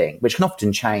it ending? Which can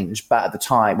often change. But at the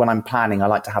time, when I'm planning, I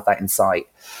like to have that in sight.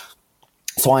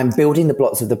 So I'm building the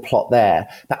blocks of the plot there.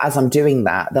 But as I'm doing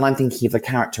that, then I'm thinking of the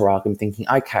character arc. I'm thinking,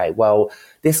 okay, well,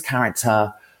 this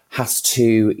character has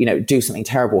to, do something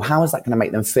terrible. How is that going to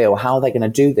make them feel? How are they going to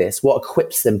do this? What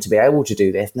equips them to be able to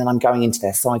do this? And then I'm going into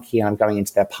their psyche and I'm going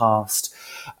into their past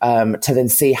to then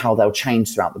see how they'll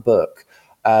change throughout the book,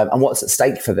 and what's at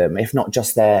stake for them, if not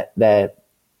just their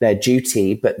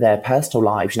duty, but their personal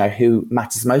lives. Who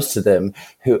matters most to them?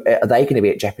 Who are they going to be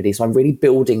at jeopardy? So I'm really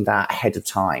building that ahead of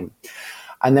time.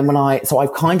 And then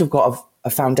I've kind of got a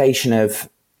foundation of,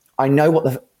 I know what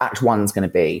the act one's going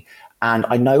to be, and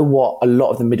I know what a lot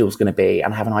of the middle's going to be,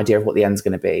 and I have an idea of what the end's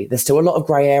going to be. There's still a lot of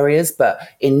grey areas, but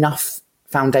enough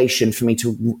foundation for me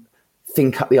to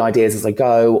think up the ideas as I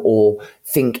go, or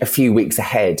think a few weeks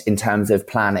ahead in terms of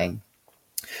planning.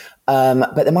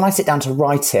 But then when I sit down to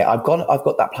write it, I've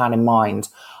got that plan in mind.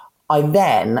 I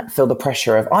then feel the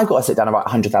pressure of, I've got to sit down and write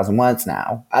 100,000 words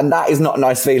now. And that is not a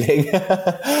nice feeling.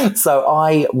 So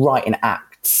I write in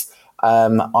acts.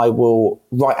 I will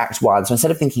write act one. So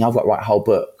instead of thinking I've got to write a whole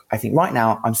book, I think right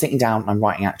now I'm sitting down and I'm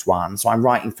writing Act 1. So I'm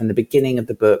writing from the beginning of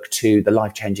the book to the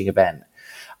life-changing event.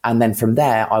 And then from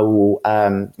there, I will,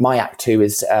 my Act 2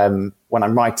 is when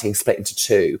I'm writing split into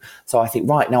 2. So I think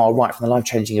right now I'll write from the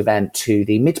life-changing event to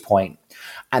the midpoint.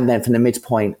 And then from the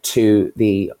midpoint to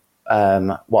the,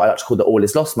 what I like to call the all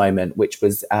is lost moment, which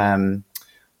was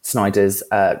Snyder's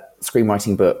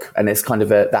screenwriting book. And it's kind of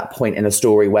that point in a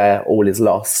story where all is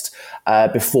lost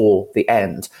before the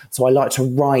end. So I like to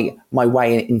write my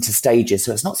way into stages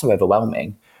so it's not so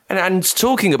overwhelming. And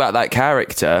talking about that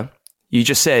character, you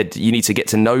just said you need to get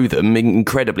to know them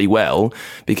incredibly well,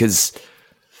 because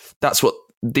that's what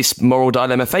this moral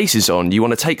dilemma faces on. You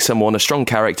want to take someone, a strong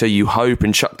character, you hope,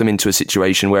 and chuck them into a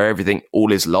situation where everything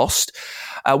all is lost.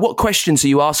 What questions are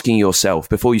you asking yourself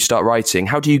before you start writing?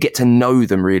 How do you get to know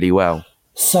them really well?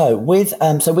 So with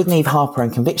Neve Harper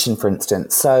and Conviction, for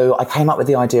instance, so I came up with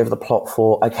the idea of the plot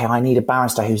for, okay, I need a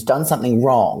barrister who's done something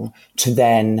wrong to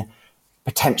then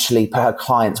potentially put her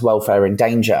client's welfare in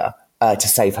danger to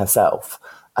save herself.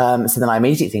 So then I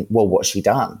immediately think, well, what's she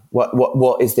done?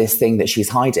 What is this thing that she's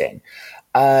hiding?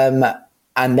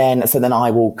 And then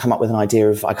I will come up with an idea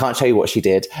of, I can't show you what she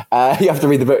did. You have to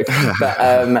read the book.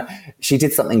 But she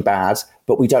did something bad,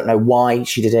 but we don't know why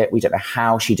she did it. We don't know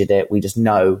how she did it. We just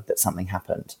know that something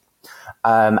happened.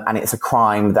 And it's a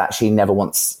crime that she never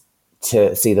wants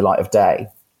to see the light of day.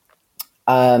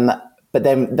 But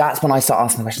then that's when I start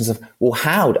asking the questions of, well,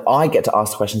 how do I get to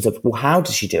ask the questions of, well, how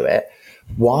did she do it?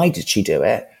 Why did she do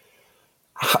it?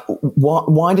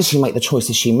 Why did she make the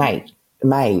choices she made?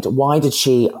 Why did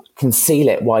she conceal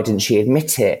it? Why didn't she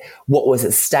admit it? What was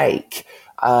at stake?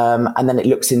 And then it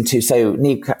looks into, so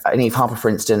Neve Harper, for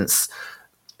instance,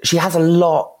 she has a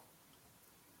lot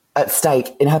at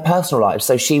stake in her personal life.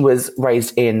 So she was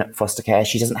raised in foster care.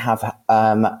 She doesn't have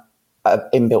an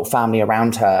inbuilt family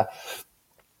around her.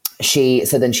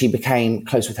 So then she became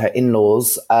close with her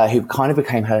in-laws, who kind of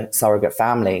became her surrogate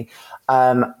family.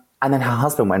 And then her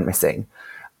husband went missing.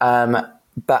 And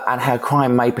her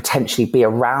crime may potentially be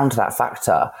around that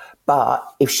factor. But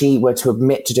if she were to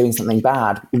admit to doing something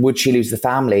bad, would she lose the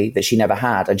family that she never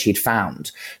had and she'd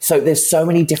found? So there's so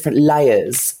many different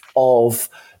layers of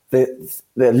the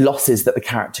losses that the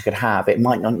character could have. It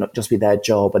might not just be their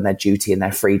job and their duty and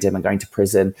their freedom and going to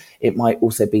prison. It might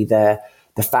also be the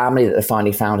family that they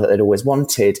finally found that they'd always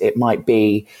wanted. It might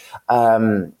be,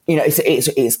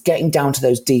 it's getting down to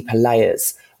those deeper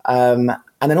layers.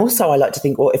 And then also I like to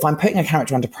think, well, if I'm putting a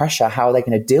character under pressure, how are they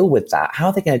going to deal with that? How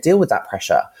are they going to deal with that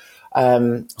pressure?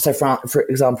 So for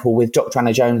example, with Dr.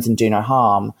 Anna Jones in Do No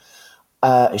Harm,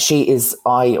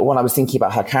 when I was thinking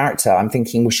about her character, I'm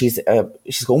thinking, well, she's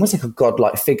almost like a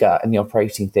godlike figure in the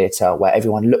operating theatre where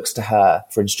everyone looks to her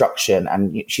for instruction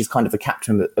and she's kind of the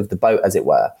captain of the boat, as it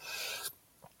were.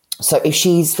 So if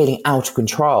she's feeling out of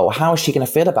control, how is she going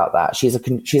to feel about that? She's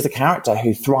a character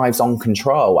who thrives on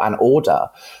control and order.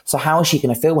 So how is she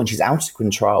going to feel when she's out of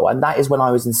control? And that is when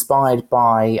I was inspired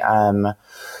by,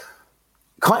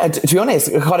 to be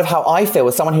honest, kind of how I feel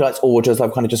as someone who likes orders.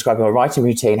 I'm kind of describing my writing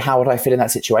routine. How would I feel in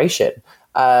that situation?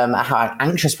 How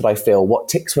anxious would I feel? What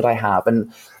tics would I have?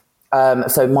 And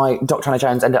so my Dr. Anna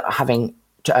Jones ended up having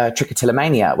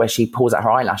trichotillomania, where she pulls out her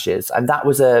eyelashes. And that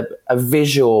was a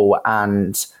visual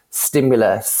and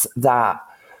stimulus that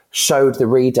showed the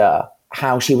reader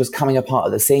how she was coming apart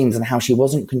at the seams and how she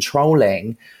wasn't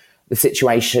controlling the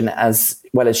situation as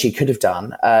well as she could have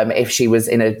done if she was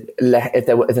if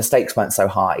the stakes weren't so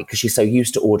high, because she's so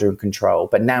used to order and control.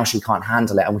 But now she can't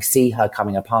handle it, and we see her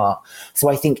coming apart. So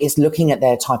I think it's looking at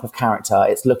their type of character,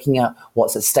 it's looking at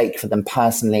what's at stake for them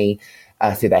personally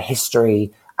through their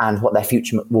history and what their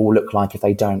future will look like if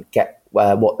they don't get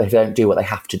what they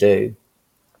have to do.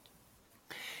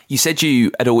 You said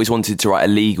you had always wanted to write a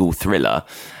legal thriller.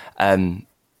 And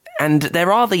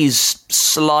there are these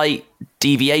slight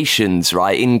deviations,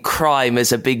 right, in crime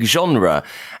as a big genre.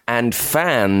 And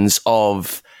fans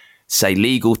of, say,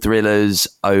 legal thrillers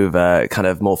over kind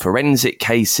of more forensic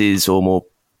cases or more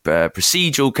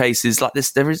procedural cases like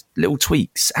this, there is little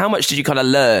tweaks. How much did you kind of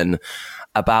learn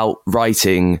about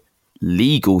writing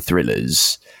legal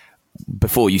thrillers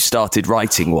before you started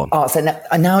writing one? So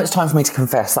now it's time for me to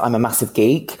confess that I'm a massive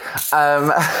geek.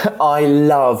 I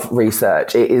love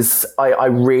research. I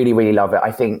really, really love it.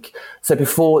 I think, so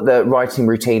before the writing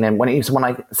routine, and when I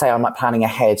say I'm like planning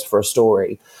ahead for a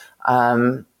story,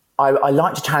 I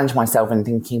like to challenge myself and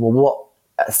thinking, well, what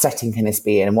setting can this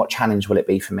be in and what challenge will it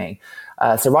be for me?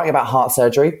 So writing about heart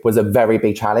surgery was a very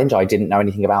big challenge. I didn't know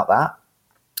anything about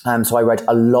that. So I read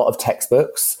a lot of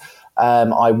textbooks.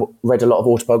 I read a lot of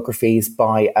autobiographies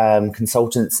by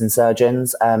consultants and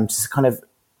surgeons to kind of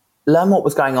learn what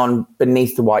was going on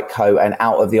beneath the white coat and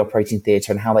out of the operating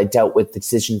theatre, and how they dealt with the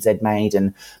decisions they'd made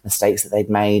and mistakes that they'd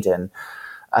made, and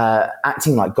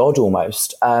acting like God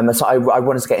almost. So I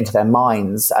wanted to get into their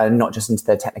minds and not just into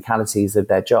their technicalities of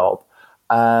their job.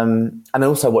 And I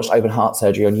also watched Open Heart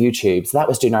Surgery on YouTube. So that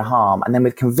was Do No Harm. And then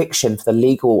with Conviction for the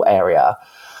legal area,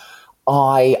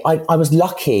 I was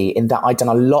lucky in that I'd done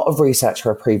a lot of research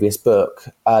for a previous book.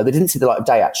 They didn't see the light of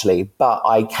day, actually, but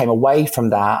I came away from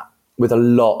that with a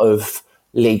lot of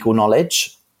legal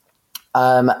knowledge.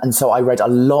 And so I read a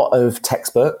lot of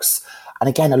textbooks, and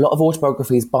again, a lot of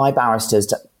autobiographies by barristers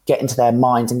to get into their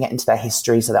minds and get into their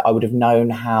history, so that I would have known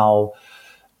how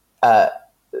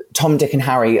Tom, Dick and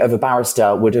Harry of a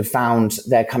barrister would have found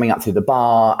their coming up through the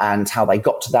bar, and how they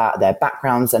got to that, their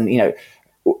backgrounds, and,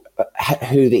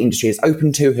 who the industry is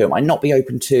open to, who it might not be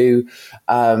open to,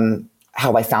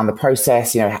 how they found the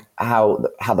process, how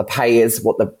the pay is,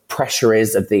 what the pressure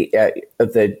is of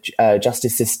the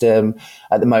justice system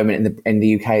at the moment in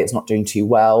the UK. It's not doing too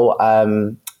well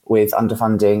with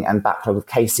underfunding and backlog of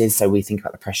cases. So we think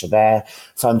about the pressure there.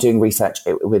 So I'm doing research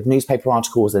with newspaper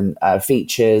articles and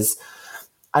features.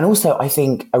 And also, I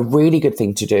think a really good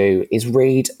thing to do is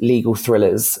read legal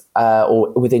thrillers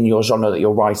or within your genre that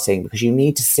you're writing, because you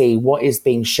need to see what is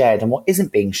being shared and what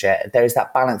isn't being shared. There is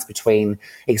that balance between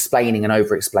explaining and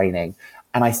over-explaining.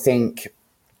 And I think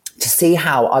to see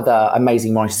how other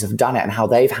amazing writers have done it and how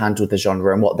they've handled the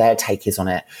genre and what their take is on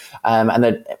it, and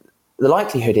the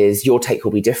likelihood is your take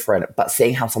will be different, but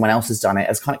seeing how someone else has done it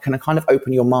can kind of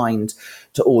open your mind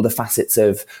to all the facets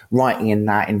of writing in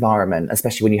that environment,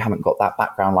 especially when you haven't got that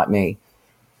background like me.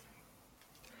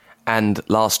 And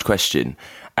last question.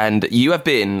 And you have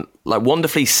been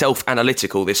wonderfully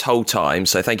self-analytical this whole time,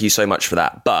 so thank you so much for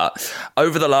that. But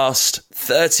over the last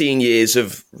 13 years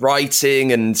of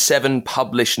writing and 7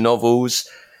 published novels,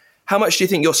 how much do you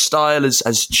think your style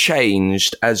has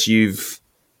changed as you've,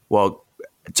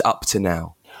 up to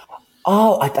now?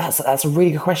 Oh, that's a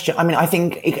really good question. I mean, I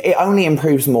think it only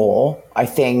improves more. I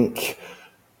think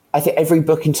every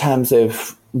book in terms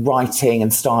of writing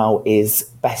and style is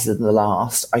better than the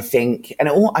last. I think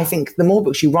the more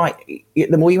books you write,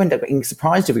 the more you end up being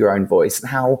surprised of your own voice and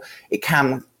how it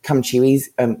can come to you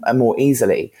more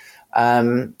easily.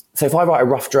 So if I write a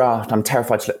rough draft, I'm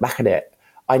terrified to look back at it.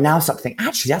 I now start to think,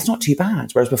 actually, that's not too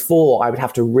bad. Whereas before, I would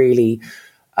have to really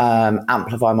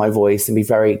amplify my voice and be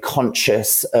very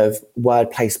conscious of word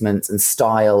placements and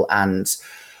style and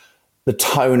the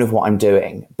tone of what I'm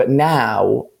doing. But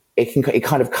now it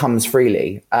kind of comes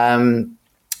freely. So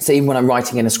even when I'm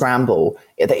writing in a scramble,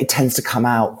 it tends to come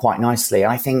out quite nicely.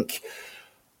 And I think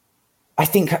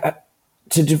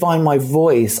to define my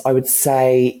voice, I would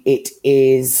say it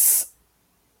is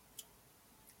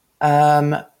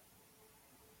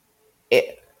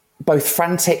both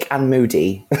frantic and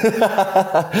moody.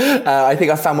 I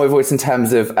think I found my voice in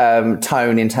terms of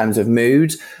tone, in terms of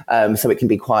mood. So it can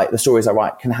be the stories I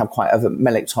write can have quite a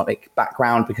melancholic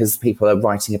background, because people are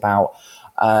writing about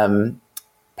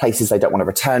places they don't want to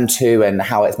return to and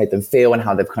how it's made them feel and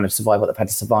how they've kind of survived what they've had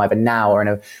to survive, and now are in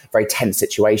a very tense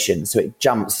situation. So it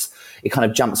kind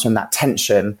of jumps from that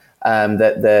tension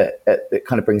that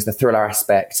kind of brings the thriller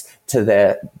aspect to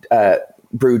the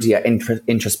broodier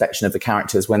introspection of the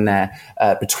characters when they're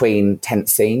between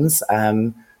tense scenes.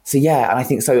 So yeah, and I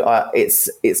think so. It's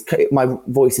my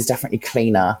voice is definitely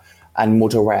cleaner and more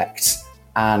direct,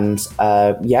 and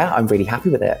I'm really happy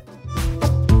with it.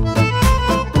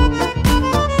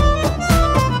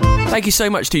 Thank you so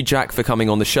much to Jack for coming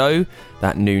on the show.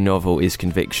 That new novel is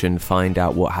Conviction. Find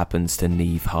out what happens to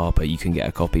Neve Harper. You can get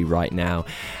a copy right now.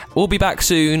 We'll be back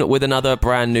soon with another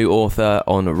brand new author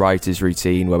on Writer's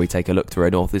Routine, where we take a look through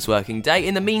an author's working day.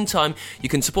 In the meantime, you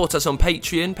can support us on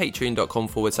Patreon,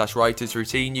 patreon.com/Writer's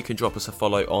Routine. You can drop us a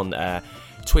follow on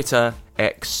Twitter,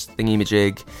 X,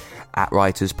 thingamajig,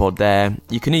 @WritersPod there.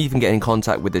 You can even get in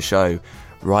contact with the show,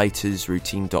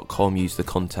 writersroutine.com. Use the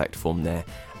contact form there.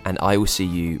 And I will see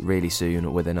you really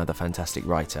soon with another fantastic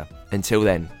writer. Until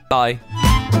then, bye.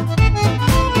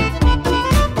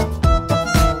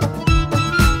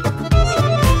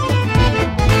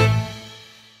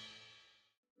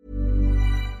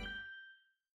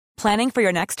 Planning for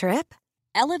your next trip?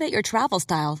 Elevate your travel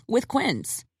style with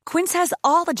Quince. Quince has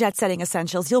all the jet-setting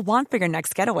essentials you'll want for your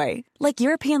next getaway, like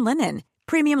European linen,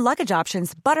 premium luggage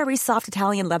options, buttery soft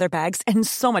Italian leather bags, and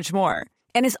so much more.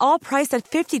 And is all priced at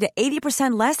 50 to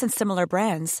 80% less than similar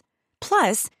brands.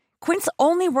 Plus, Quince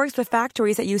only works with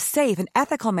factories that use safe and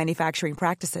ethical manufacturing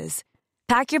practices.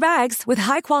 Pack your bags with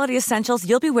high-quality essentials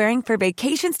you'll be wearing for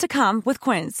vacations to come with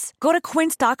Quince. Go to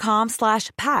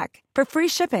quince.com/pack for free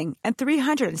shipping and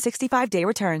 365-day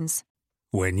returns.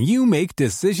 When you make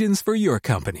decisions for your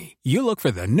company, you look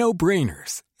for the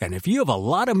no-brainers. And if you have a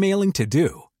lot of mailing to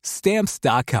do,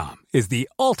 Stamps.com is the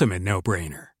ultimate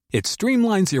no-brainer. It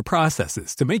streamlines your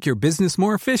processes to make your business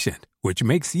more efficient, which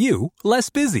makes you less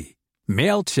busy.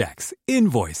 Mail checks,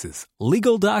 invoices,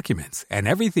 legal documents, and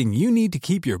everything you need to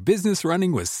keep your business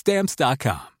running with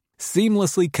Stamps.com.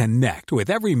 Seamlessly connect with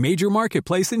every major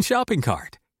marketplace and shopping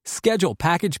cart. Schedule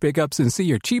package pickups and see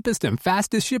your cheapest and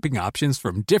fastest shipping options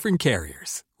from different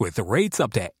carriers, with rates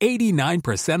up to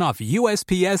 89% off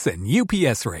USPS and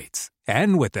UPS rates.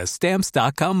 And with the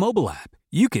Stamps.com mobile app,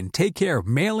 you can take care of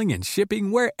mailing and shipping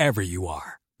wherever you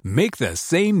are. Make the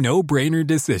same no-brainer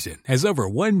decision as over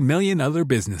 1 million other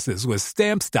businesses with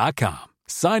Stamps.com.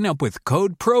 Sign up with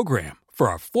code PROGRAM for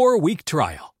a 4-week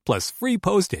trial, plus free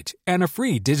postage and a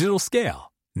free digital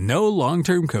scale. No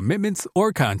long-term commitments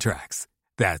or contracts.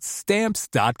 That's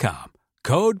Stamps.com.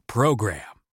 Code PROGRAM.